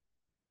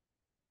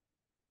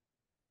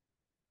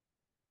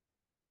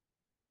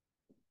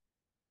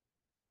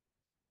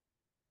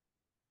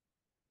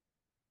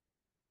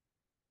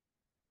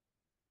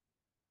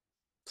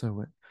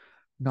 So it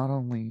not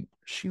only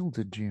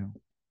shielded you,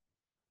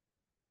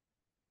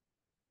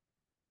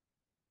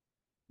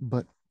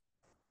 but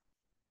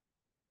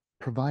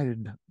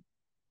provided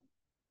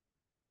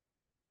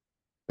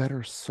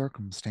better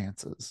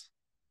circumstances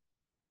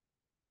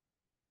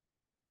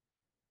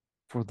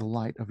for the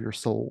light of your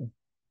soul,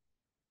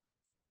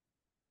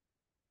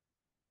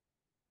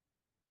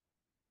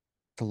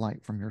 the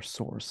light from your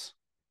source,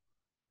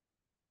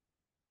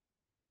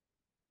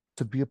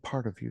 to be a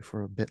part of you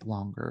for a bit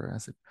longer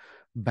as it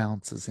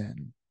bounces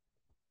in,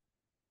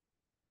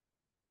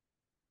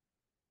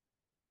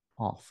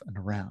 off and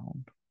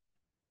around.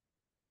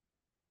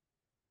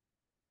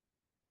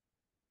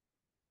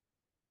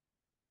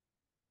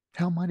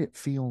 How might it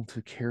feel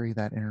to carry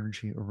that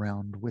energy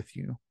around with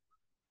you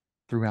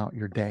throughout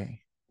your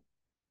day?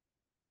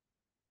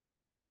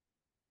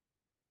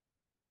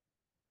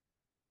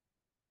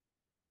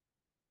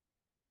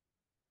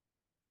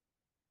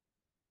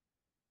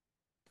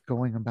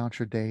 Going about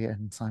your day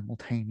and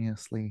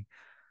simultaneously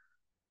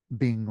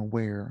being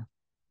aware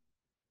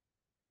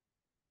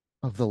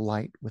of the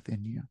light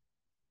within you,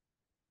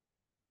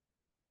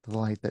 the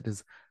light that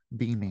is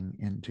beaming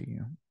into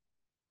you.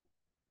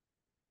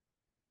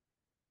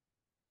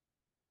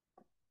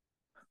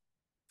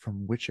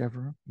 From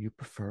whichever you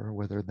prefer,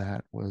 whether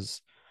that was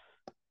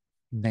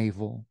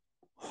navel,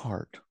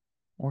 heart,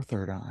 or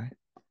third eye.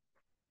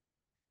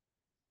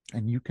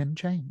 And you can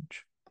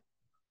change.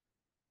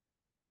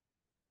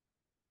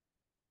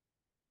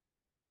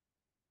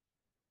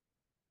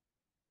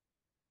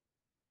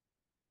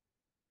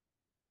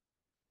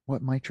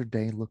 What might your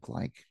day look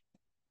like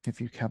if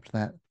you kept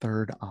that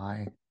third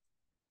eye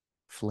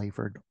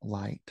flavored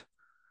light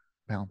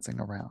bouncing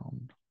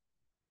around?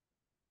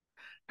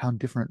 How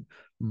different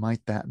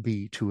might that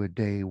be to a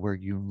day where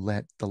you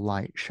let the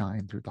light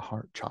shine through the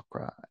heart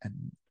chakra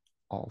and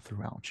all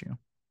throughout you?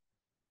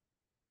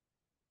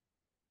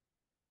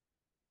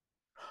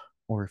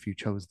 Or if you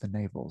chose the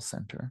navel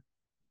center,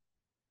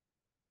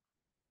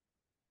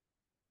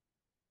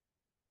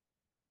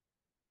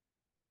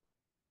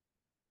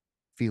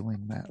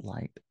 feeling that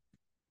light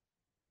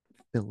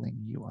filling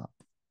you up,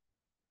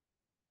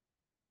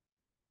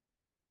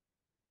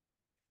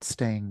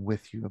 staying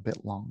with you a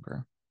bit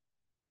longer.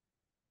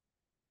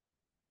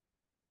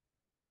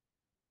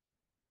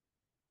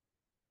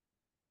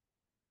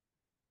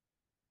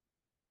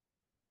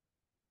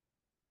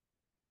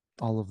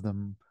 All of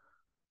them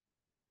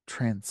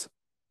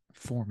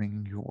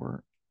transforming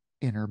your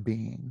inner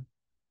being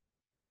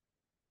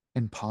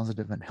in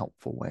positive and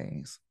helpful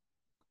ways.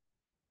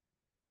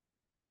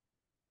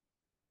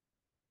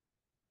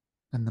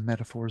 And the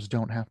metaphors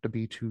don't have to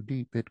be too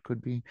deep. It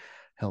could be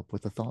help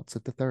with the thoughts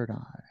at the third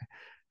eye,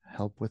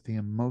 help with the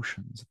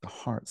emotions at the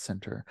heart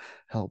center,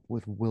 help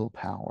with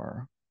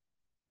willpower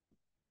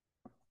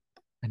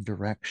and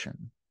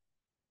direction,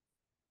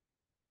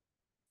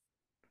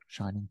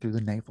 shining through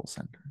the navel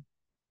center.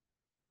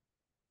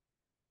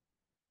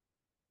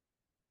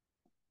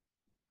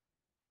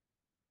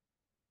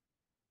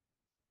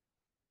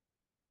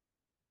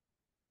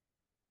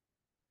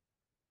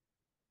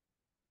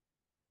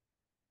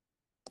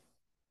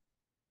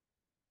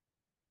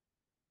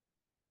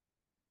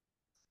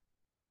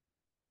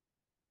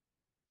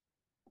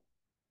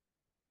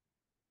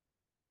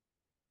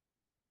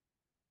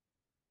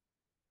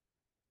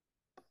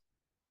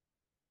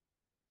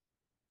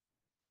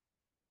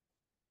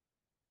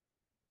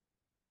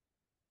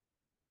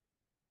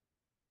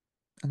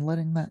 And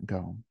letting that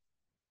go.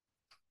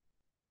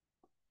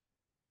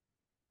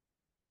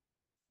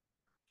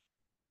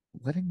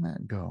 Letting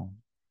that go.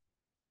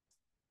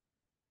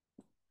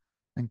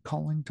 And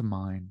calling to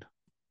mind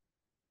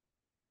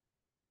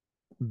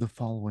the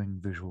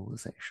following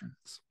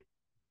visualizations.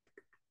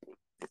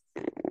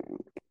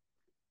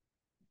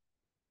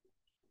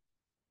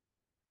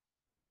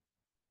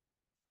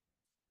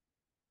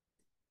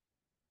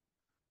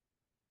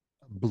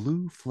 A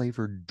blue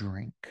flavored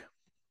drink.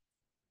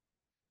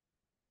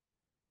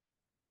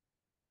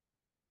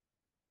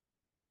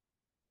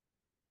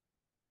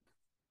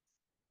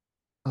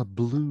 A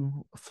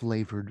blue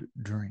flavored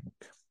drink.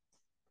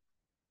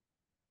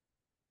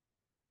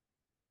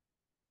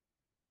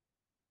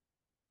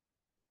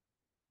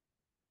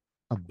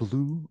 A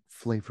blue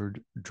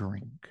flavored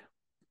drink.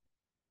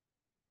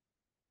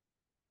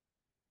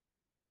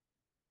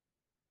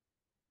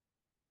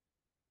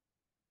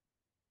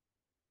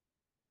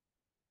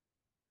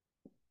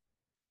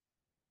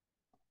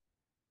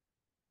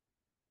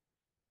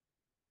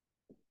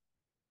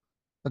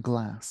 A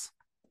glass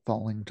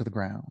falling to the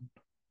ground.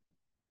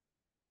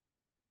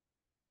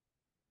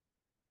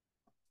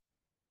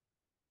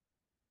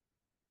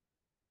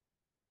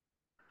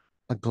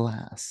 A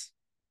glass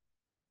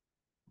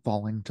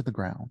falling to the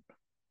ground.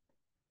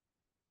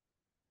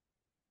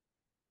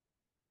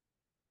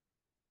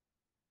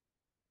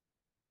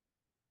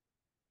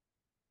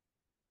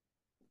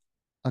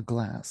 A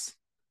glass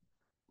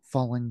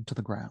falling to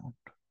the ground.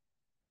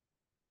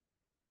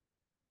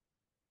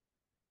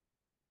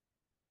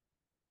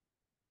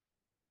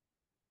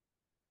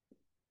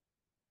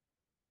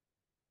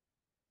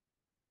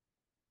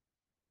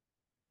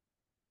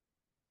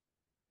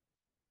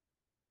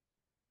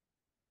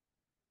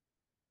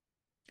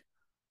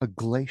 A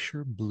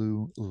glacier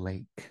blue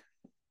lake.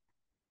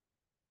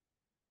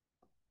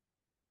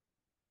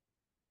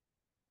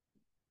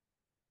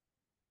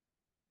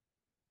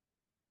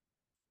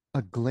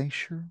 A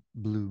glacier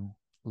blue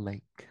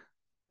lake.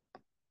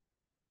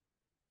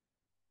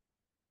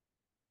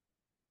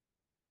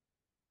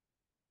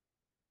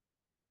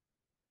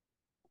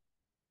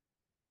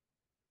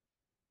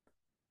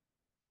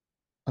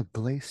 A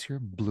glacier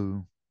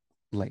blue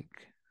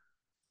lake.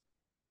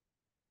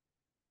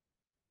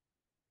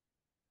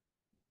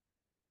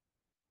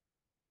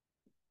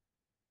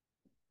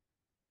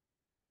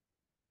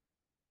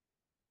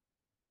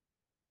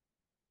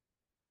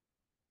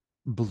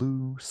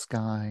 Blue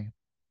sky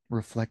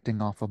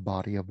reflecting off a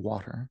body of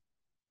water.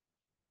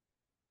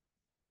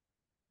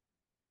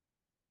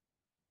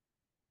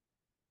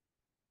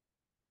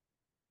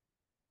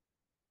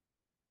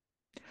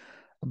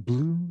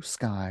 Blue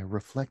sky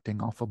reflecting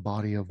off a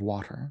body of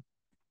water.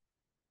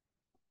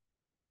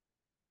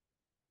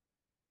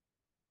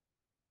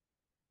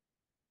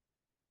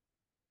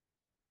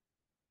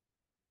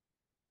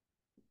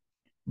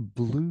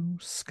 Blue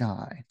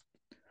sky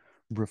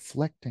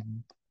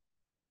reflecting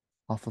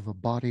off of a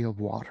body of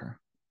water.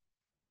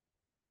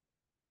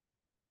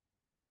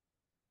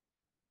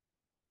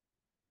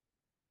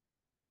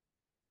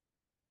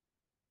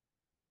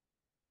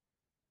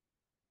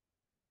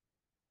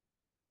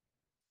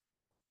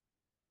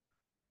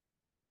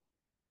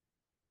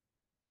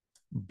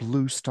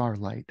 Blue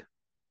starlight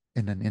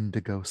in an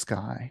indigo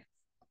sky.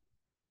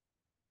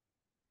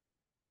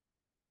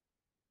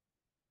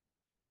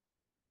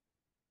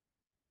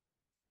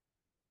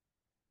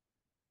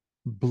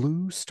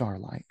 Blue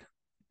starlight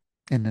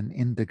in an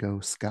indigo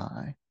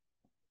sky.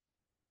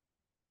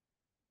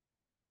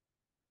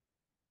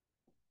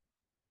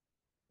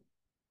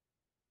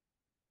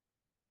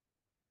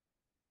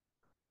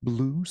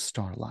 Blue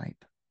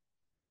starlight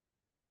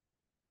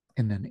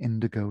in an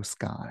indigo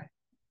sky.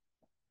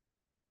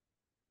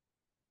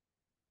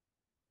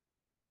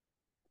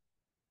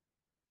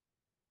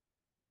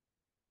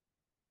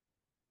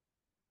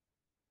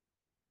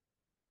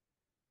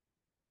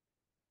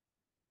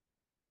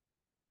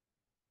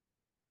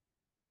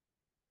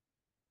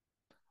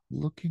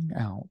 Looking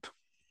out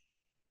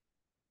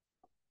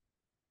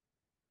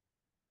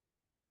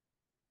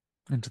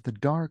into the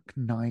dark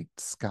night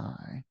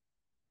sky.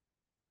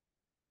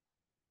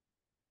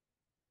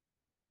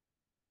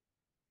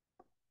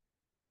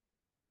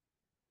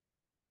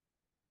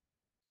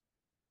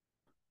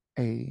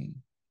 A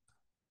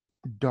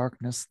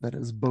darkness that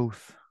is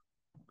both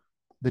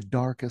the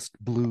darkest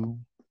blue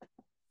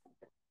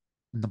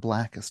and the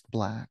blackest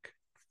black.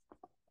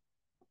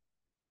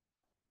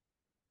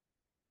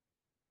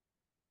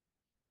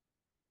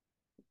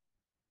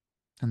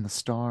 And the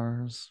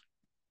stars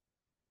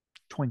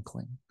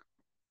twinkling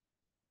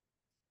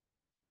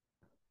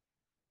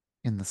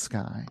in the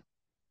sky.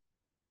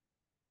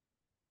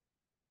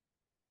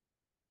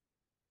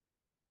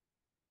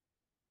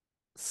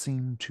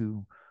 Seem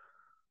to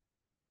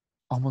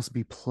almost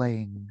be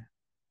playing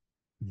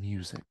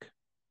music.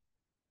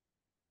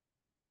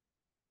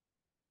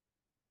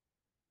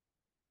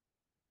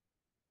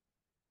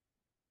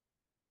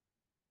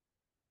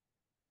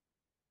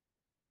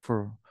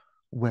 For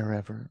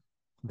wherever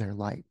their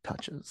light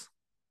touches.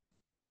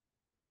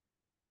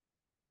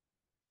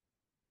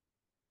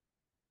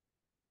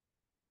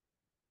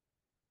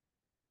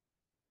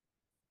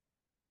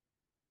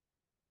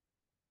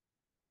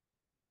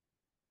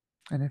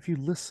 And if you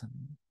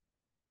listen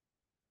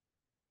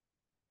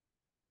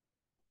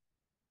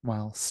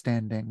while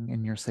standing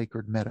in your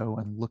sacred meadow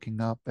and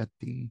looking up at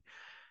the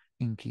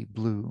inky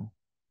blue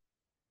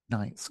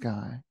night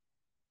sky,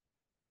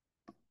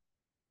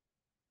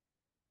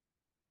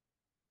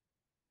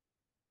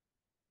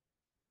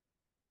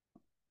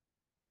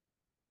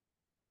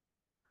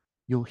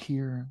 you'll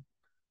hear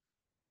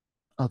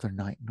other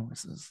night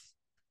noises,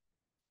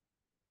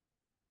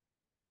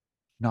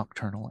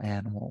 nocturnal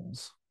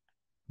animals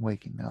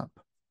waking up,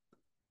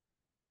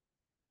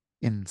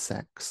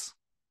 insects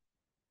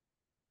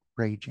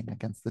raging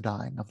against the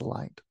dying of the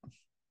light.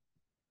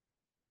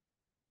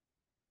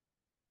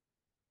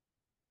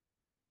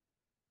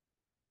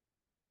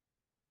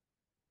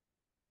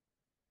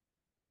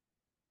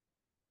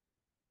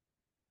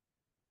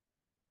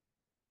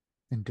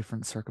 In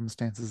different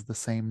circumstances, the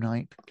same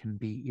night can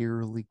be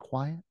eerily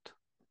quiet,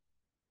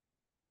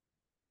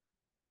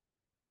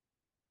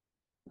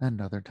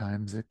 and other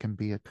times it can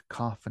be a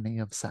cacophony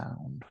of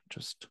sound,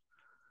 just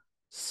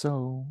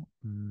so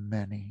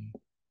many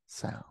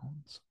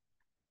sounds.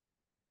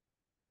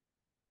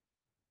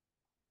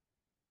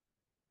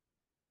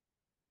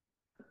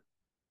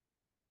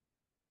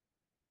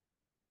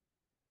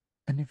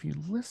 And if you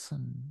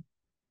listen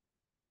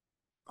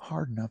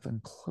hard enough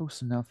and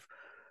close enough,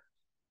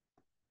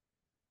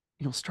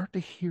 you'll start to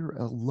hear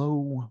a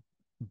low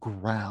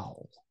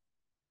growl.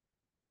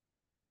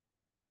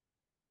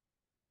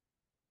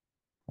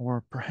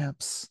 Or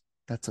perhaps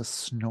that's a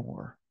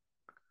snore.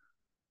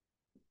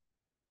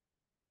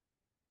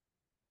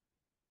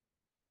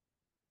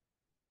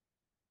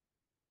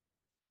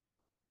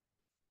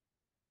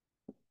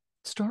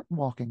 Start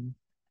walking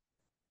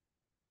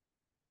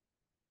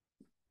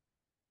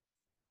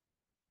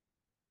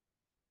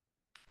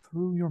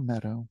through your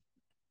meadow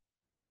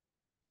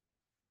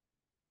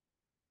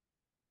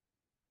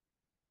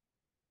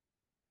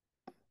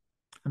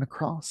and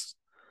across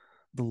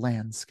the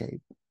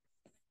landscape,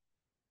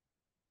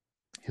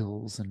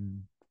 hills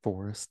and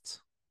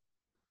forests.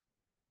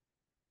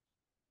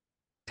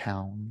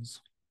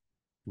 towns,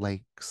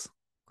 lakes,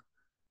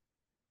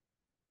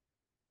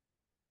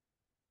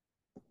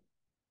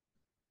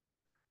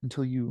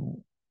 until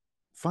you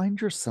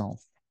find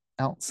yourself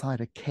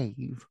outside a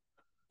cave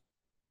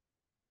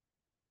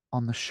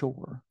on the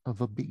shore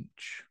of a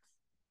beach.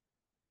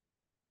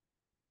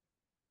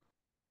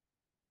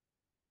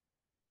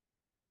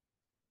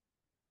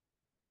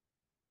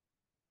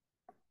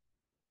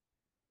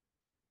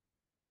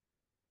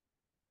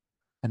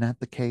 And at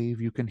the cave,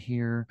 you can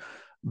hear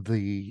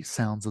the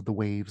sounds of the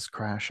waves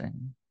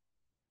crashing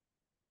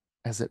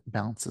as it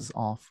bounces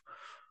off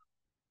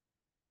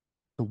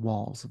the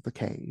walls of the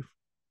cave.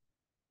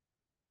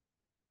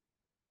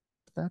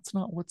 But that's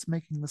not what's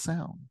making the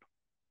sound.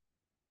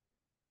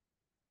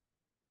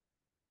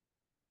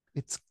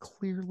 It's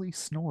clearly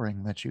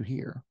snoring that you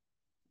hear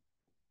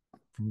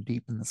from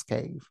deep in this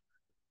cave,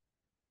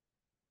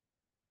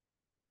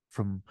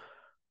 from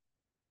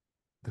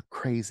the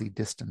crazy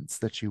distance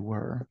that you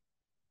were,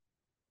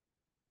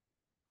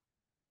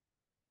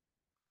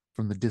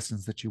 from the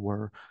distance that you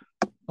were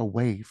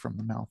away from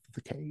the mouth of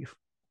the cave.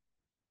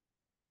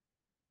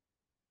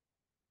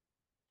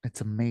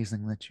 It's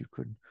amazing that you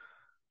could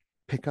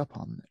pick up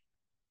on it.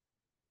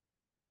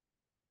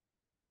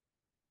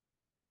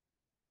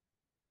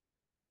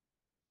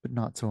 But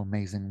not so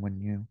amazing when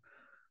you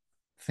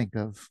think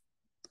of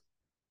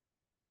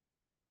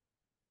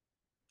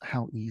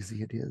how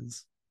easy it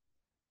is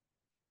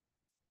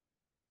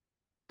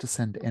to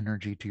send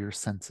energy to your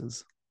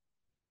senses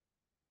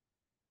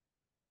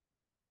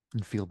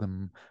and feel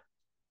them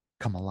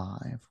come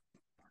alive,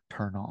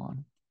 turn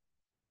on.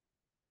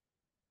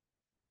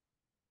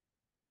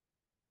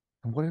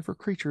 And whatever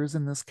creature is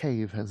in this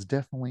cave has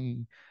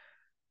definitely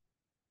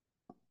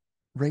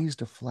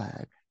raised a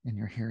flag in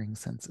your hearing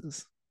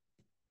senses.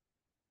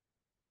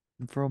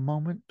 And for a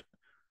moment,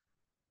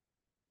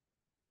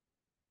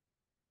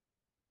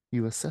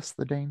 you assess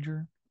the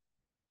danger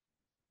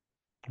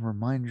and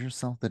remind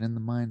yourself that in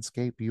the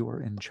mindscape you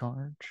are in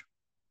charge.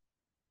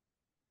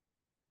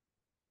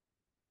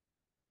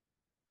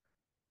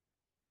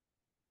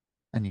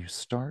 And you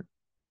start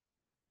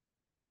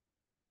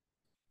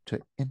to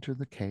enter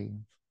the cave.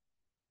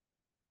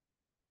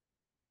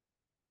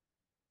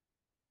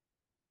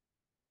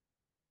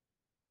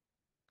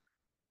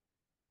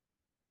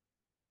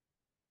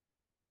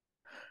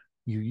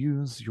 You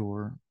use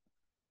your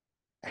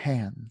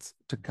hands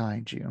to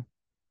guide you,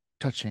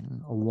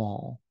 touching a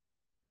wall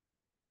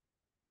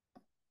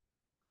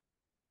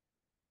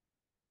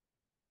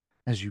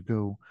as you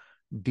go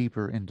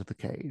deeper into the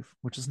cave,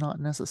 which is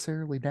not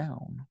necessarily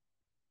down,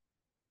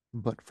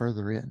 but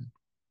further in.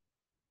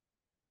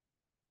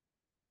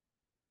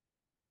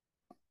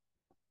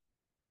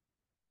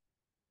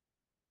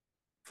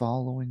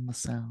 Following the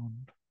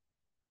sound,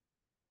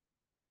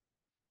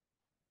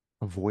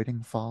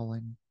 avoiding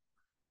falling,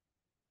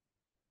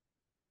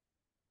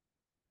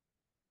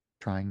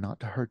 trying not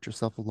to hurt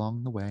yourself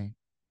along the way.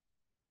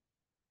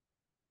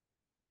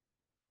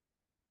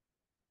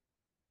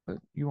 But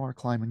you are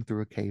climbing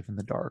through a cave in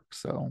the dark,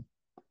 so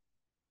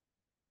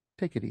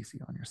take it easy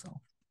on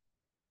yourself.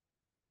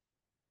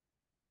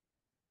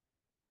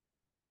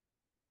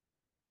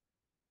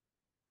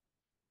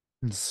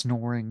 And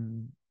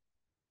snoring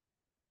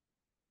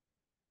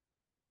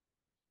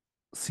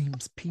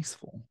seems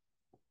peaceful.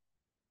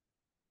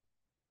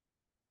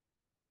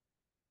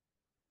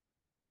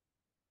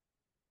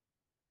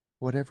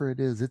 Whatever it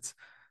is, it's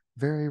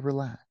very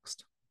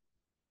relaxed.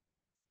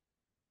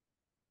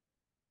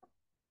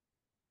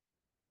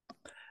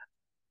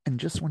 And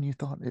just when you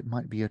thought it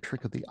might be a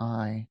trick of the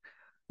eye,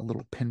 a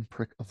little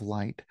pinprick of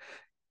light,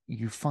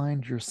 you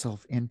find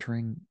yourself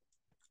entering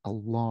a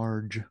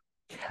large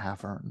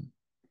cavern.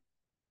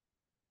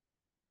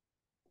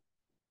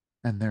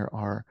 And there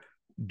are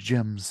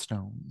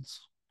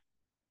gemstones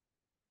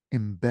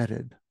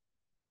embedded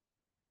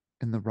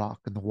in the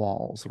rock and the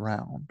walls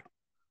around.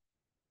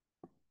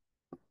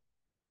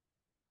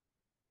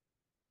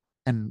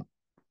 And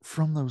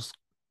from those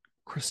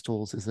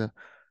crystals is a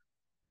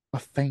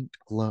faint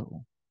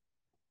glow.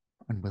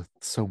 And with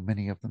so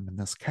many of them in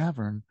this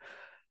cavern,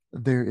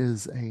 there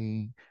is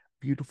a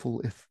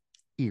beautiful, if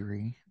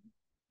eerie,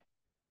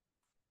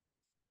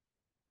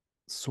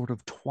 sort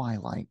of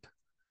twilight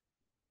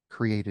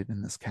created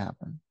in this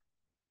cavern.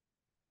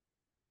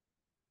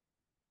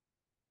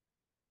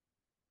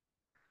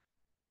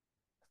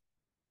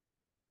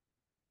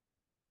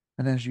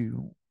 And as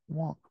you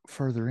walk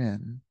further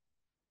in,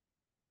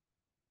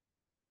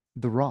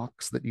 the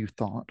rocks that you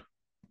thought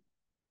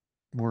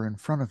were in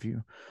front of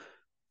you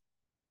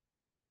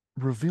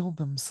reveal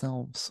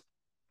themselves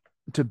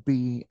to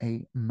be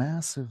a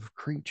massive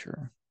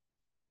creature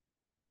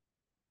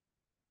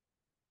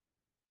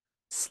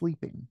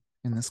sleeping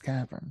in this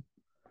cavern.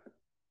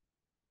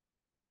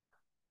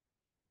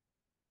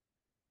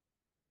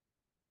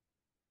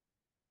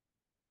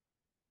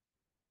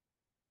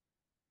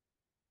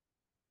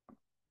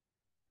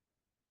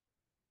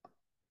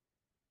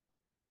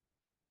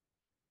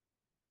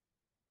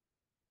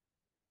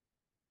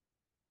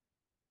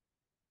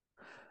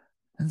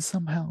 And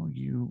somehow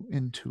you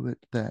intuit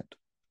that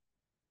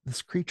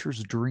this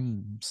creature's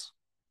dreams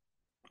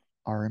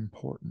are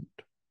important.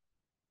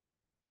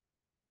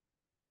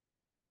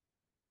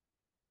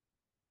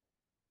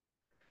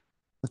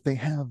 That they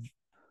have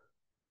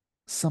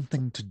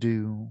something to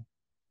do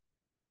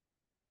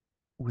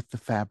with the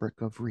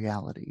fabric of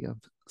reality, of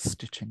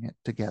stitching it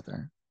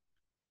together.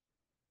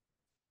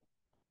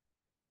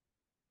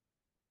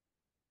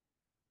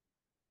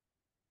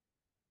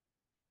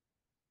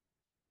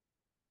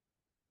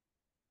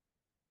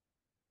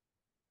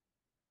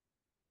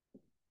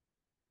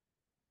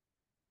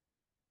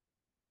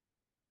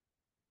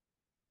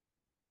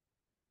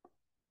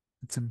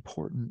 It's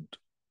important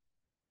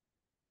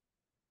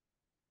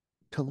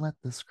to let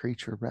this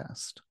creature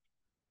rest.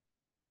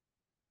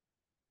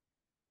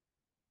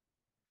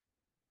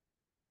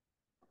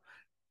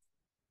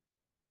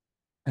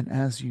 And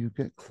as you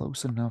get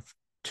close enough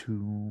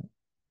to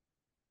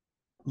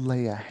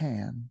lay a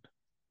hand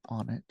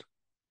on it,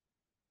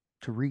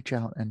 to reach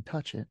out and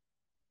touch it,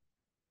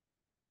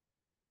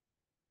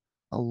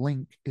 a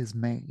link is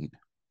made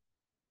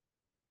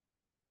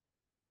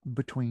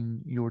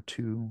between your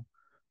two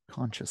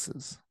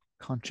consciousness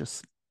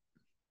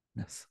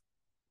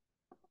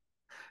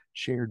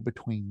shared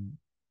between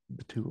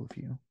the two of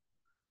you.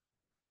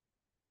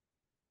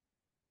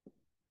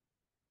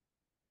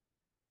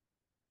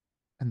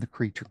 And the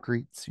creature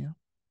greets you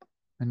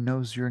and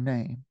knows your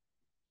name.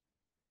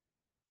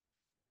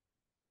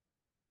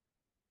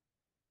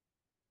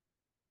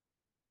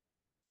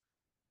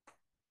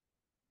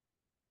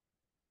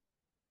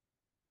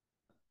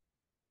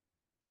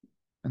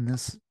 And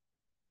this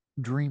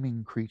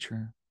dreaming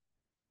creature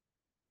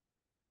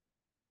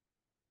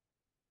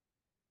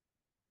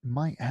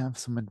might have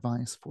some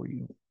advice for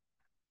you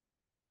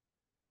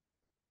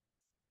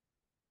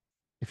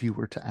if you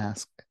were to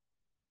ask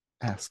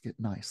it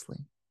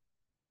nicely.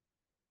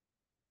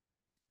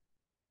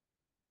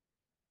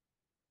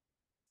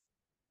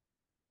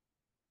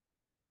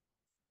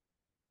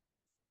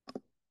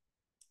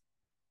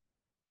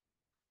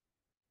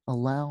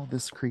 Allow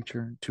this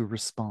creature to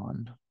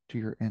respond to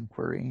your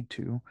inquiry,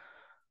 to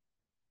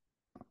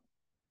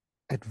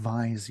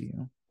advise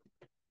you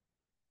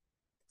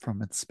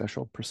from its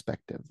special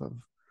perspective of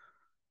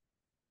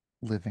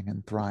living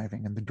and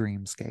thriving in the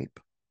dreamscape.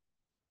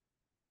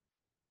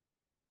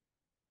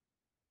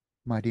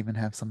 Might even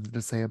have something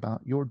to say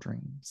about your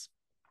dreams.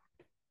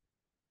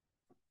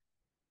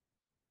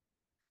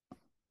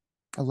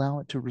 Allow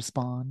it to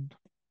respond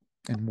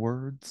in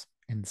words,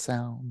 in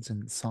sounds,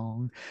 in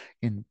song,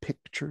 in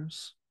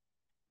pictures,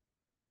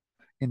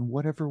 in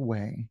whatever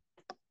way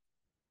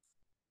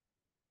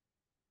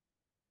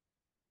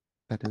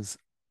that is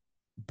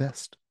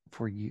best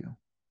for you.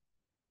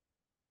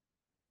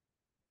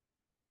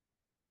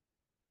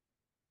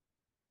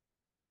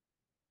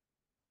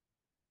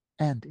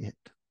 And it.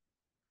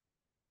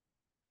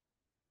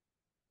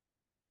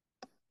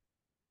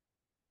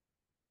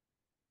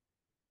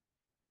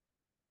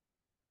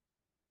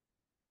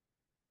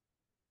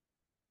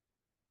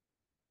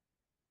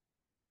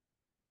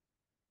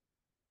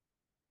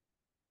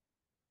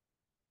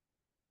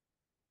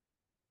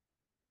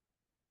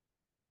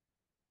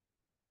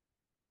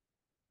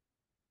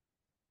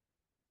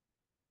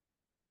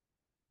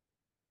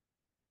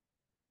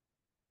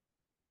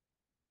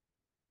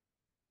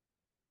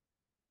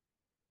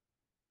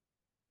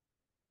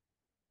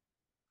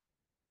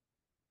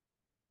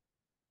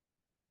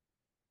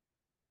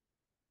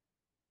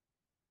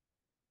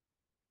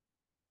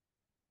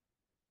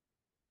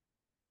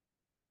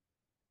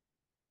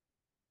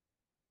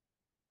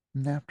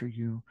 And after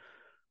you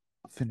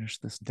finish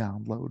this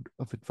download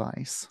of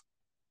advice,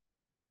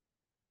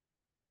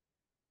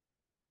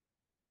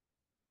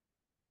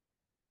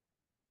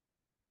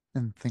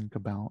 and think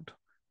about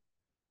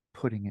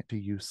putting it to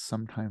use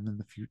sometime in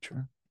the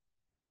future,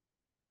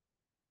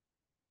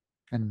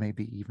 and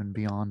maybe even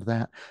beyond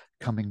that,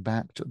 coming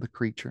back to the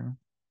creature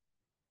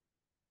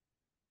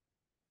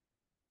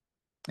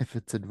if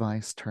its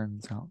advice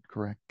turns out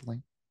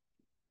correctly,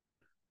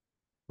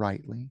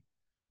 rightly,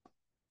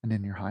 and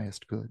in your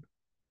highest good.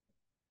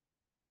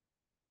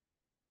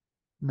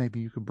 Maybe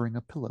you could bring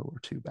a pillow or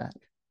two back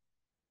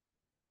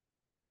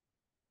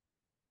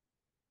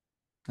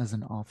as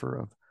an offer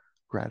of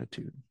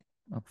gratitude,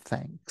 of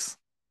thanks.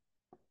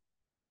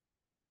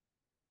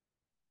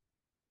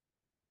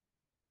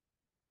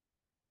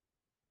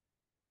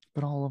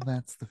 But all of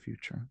that's the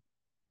future.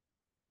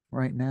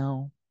 Right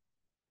now,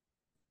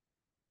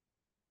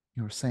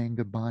 you're saying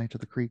goodbye to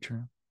the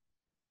creature,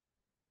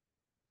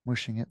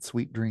 wishing it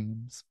sweet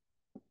dreams,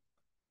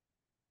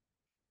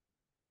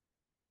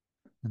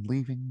 and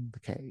leaving the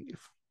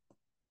cave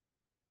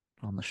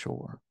on the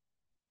shore.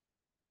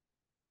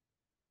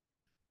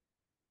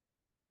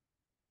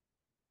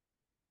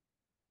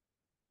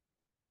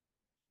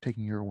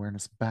 Taking your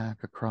awareness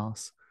back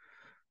across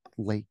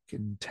lake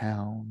and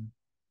town,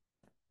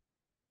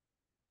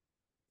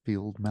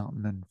 field,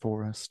 mountain, and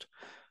forest,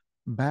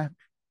 back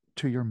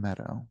to your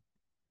meadow.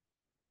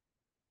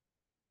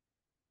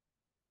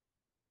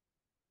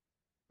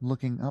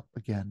 Looking up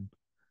again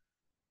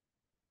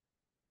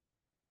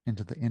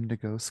into the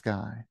indigo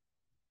sky,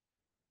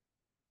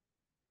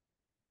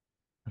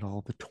 at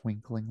all the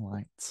twinkling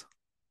lights.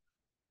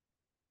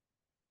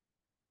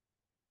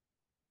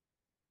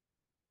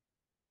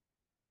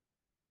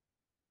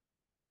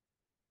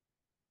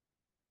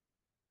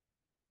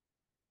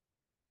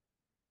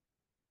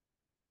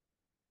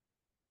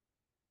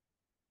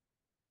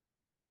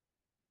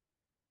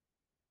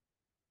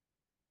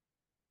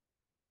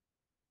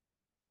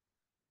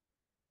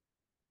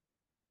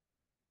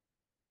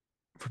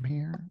 From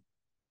here,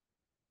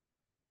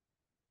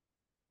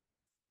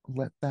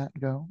 let that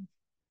go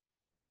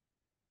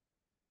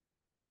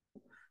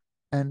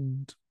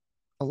and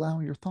allow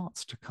your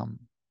thoughts to come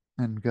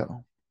and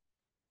go.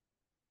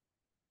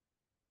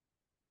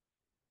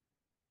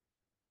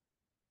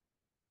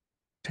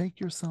 Take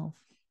yourself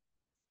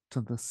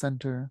to the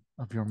center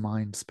of your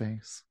mind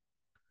space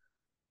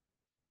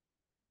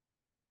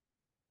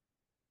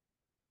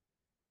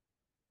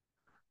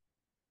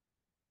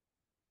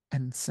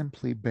and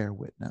simply bear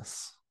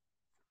witness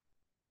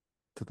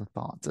to the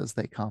thoughts as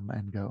they come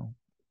and go.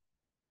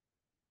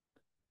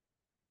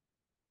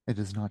 It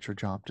is not your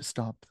job to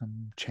stop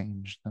them,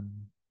 change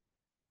them,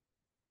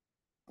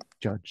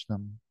 judge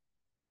them.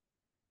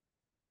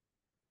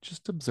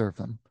 Just observe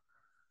them.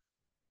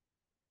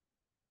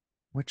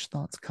 Which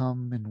thoughts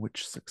come in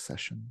which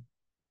succession?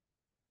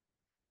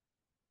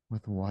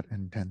 With what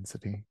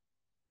intensity?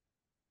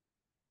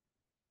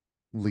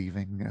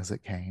 Leaving as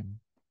it came.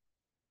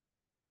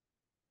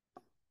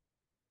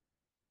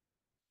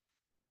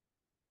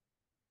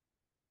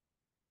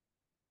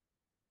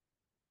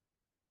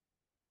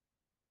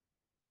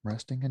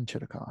 Resting in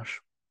Chittakash,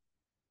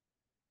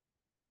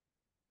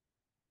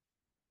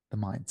 the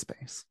mind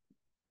space.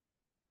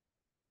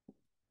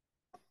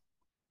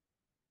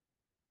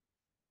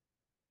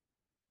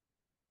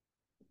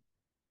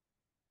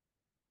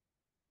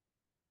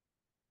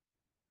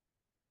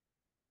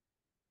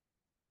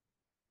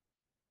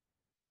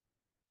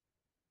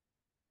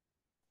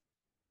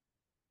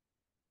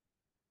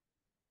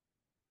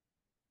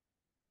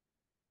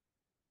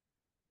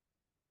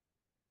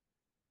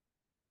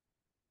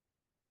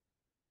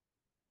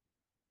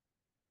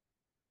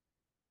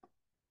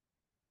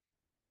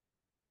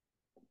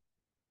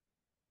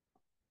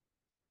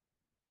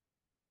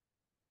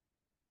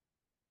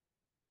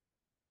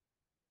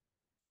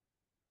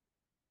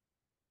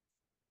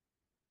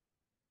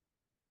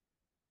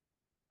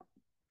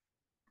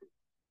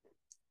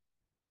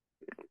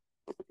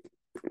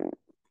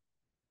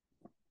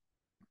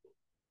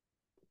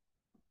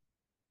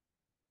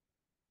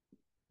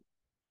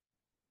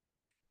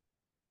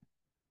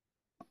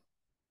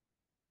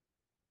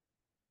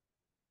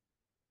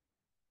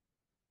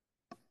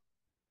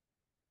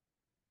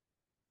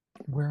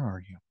 Where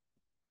are you?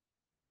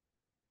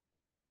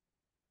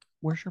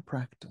 Where's your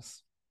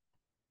practice?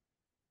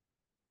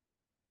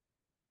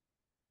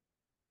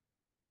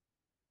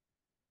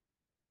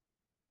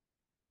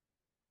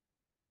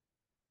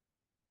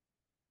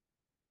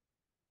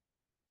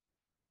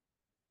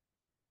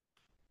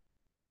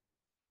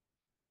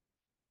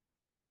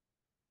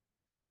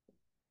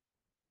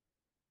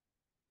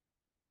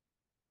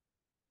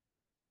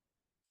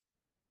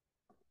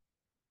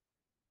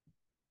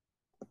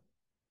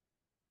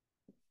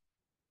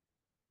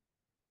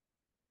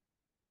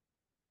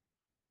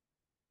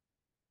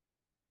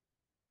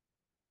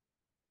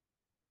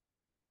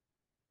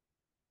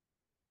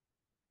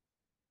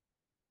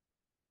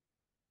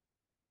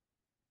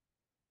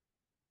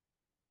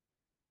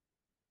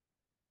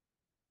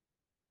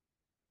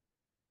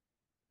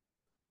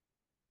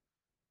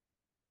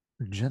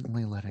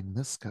 Gently letting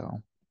this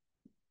go.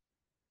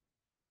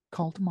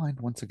 Call to mind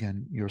once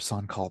again your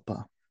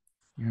sankalpa,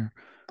 your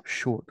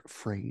short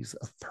phrase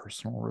of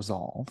personal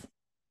resolve.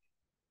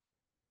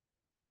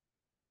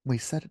 We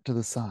set it to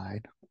the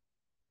side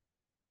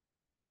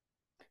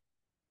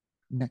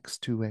next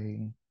to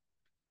a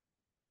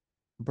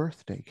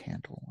birthday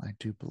candle, I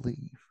do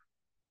believe,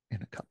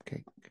 in a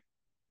cupcake.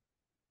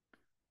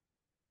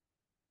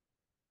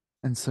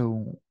 And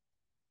so,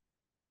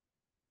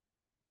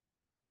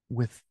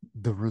 with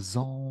the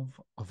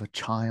resolve of a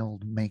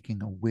child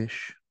making a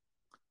wish,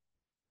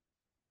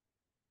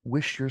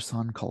 wish your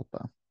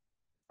sankalpa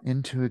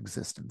into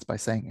existence by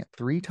saying it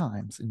 3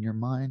 times in your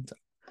mind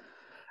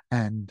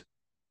and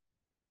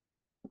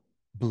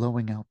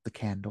blowing out the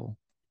candle.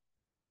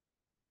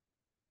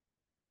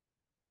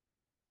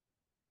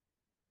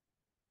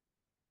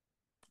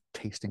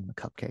 Tasting the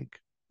cupcake.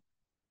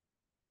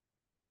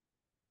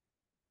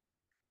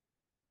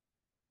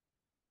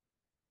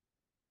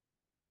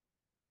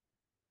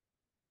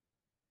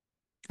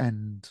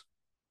 And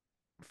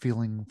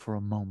feeling for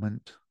a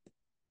moment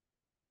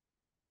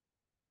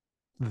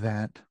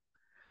that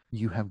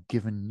you have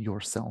given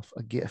yourself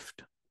a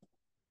gift.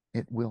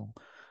 It will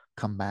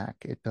come back.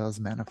 It does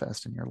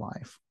manifest in your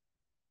life.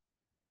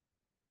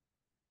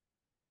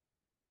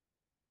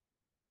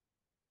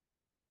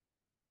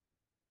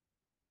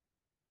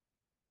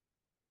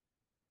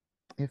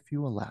 If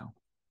you allow.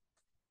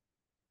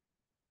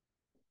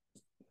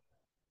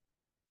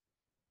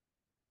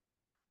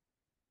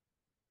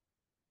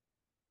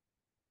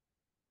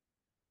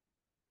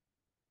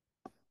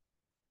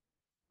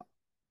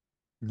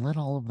 And let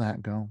all of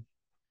that go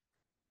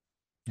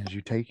as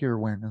you take your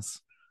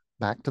awareness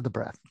back to the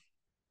breath,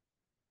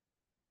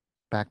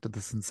 back to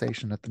the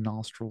sensation at the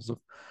nostrils of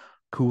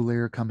cool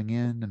air coming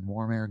in and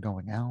warm air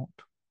going out,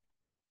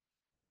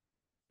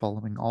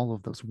 following all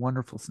of those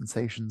wonderful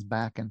sensations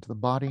back into the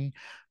body,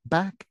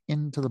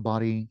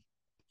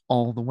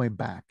 all the way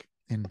back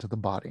into the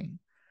body,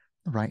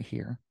 right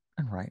here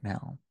and right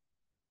now.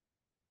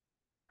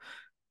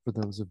 For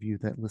those of you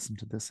that listen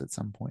to this at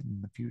some point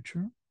in the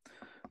future,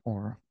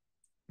 or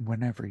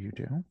whenever you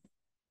do,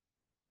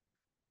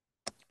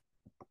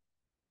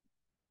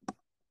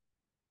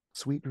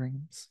 sweet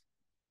dreams.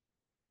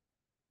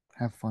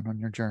 Have fun on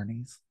your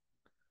journeys.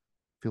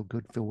 Feel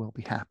good, feel well,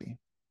 be happy.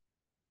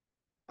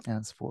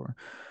 As for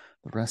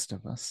the rest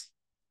of us,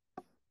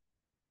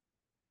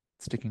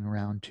 sticking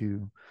around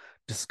to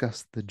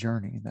discuss the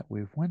journey that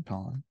we've went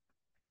on,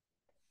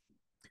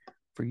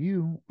 for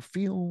you,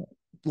 feel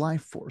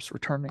life force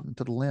returning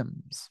to the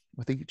limbs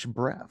with each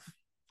breath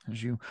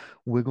as you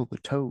wiggle the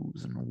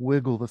toes and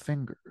wiggle the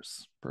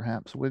fingers,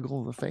 perhaps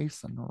wiggle the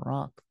face and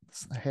rock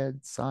the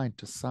head side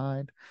to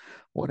side,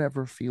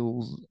 whatever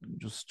feels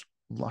just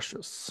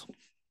luscious,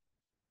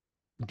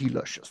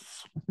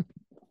 delicious.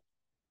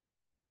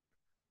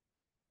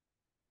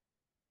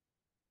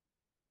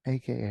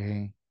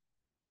 AKA,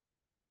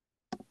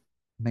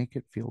 make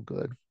it feel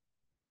good.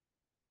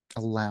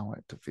 Allow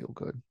it to feel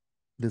good.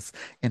 This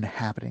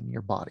inhabiting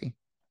your body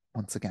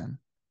once again.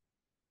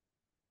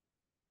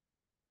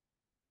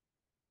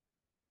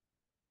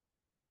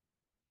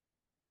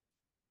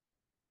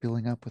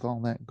 Filling up with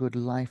all that good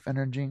life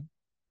energy.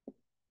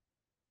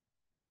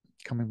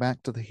 Coming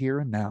back to the here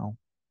and now.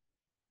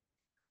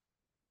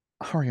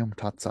 Hari Om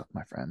Tat Sat,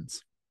 my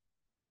friends.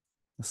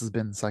 This has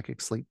been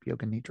Psychic Sleep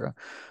Yoga Nidra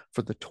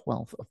for the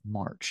 12th of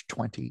March,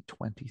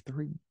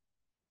 2023.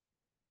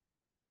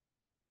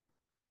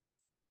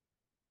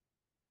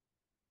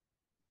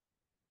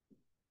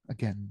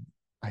 Again,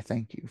 I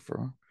thank you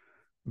for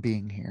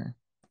being here,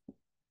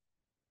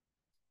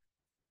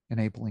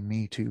 enabling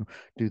me to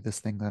do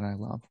this thing that I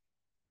love.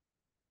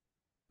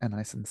 And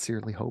I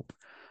sincerely hope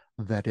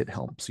that it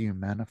helps you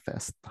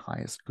manifest the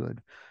highest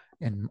good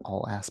in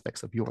all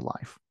aspects of your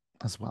life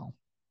as well.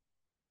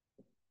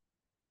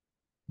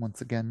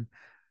 Once again,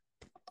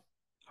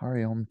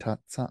 Hari Om Tat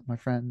Sat, my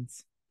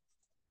friends.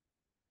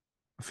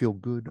 Feel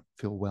good,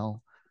 feel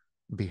well,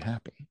 be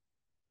happy.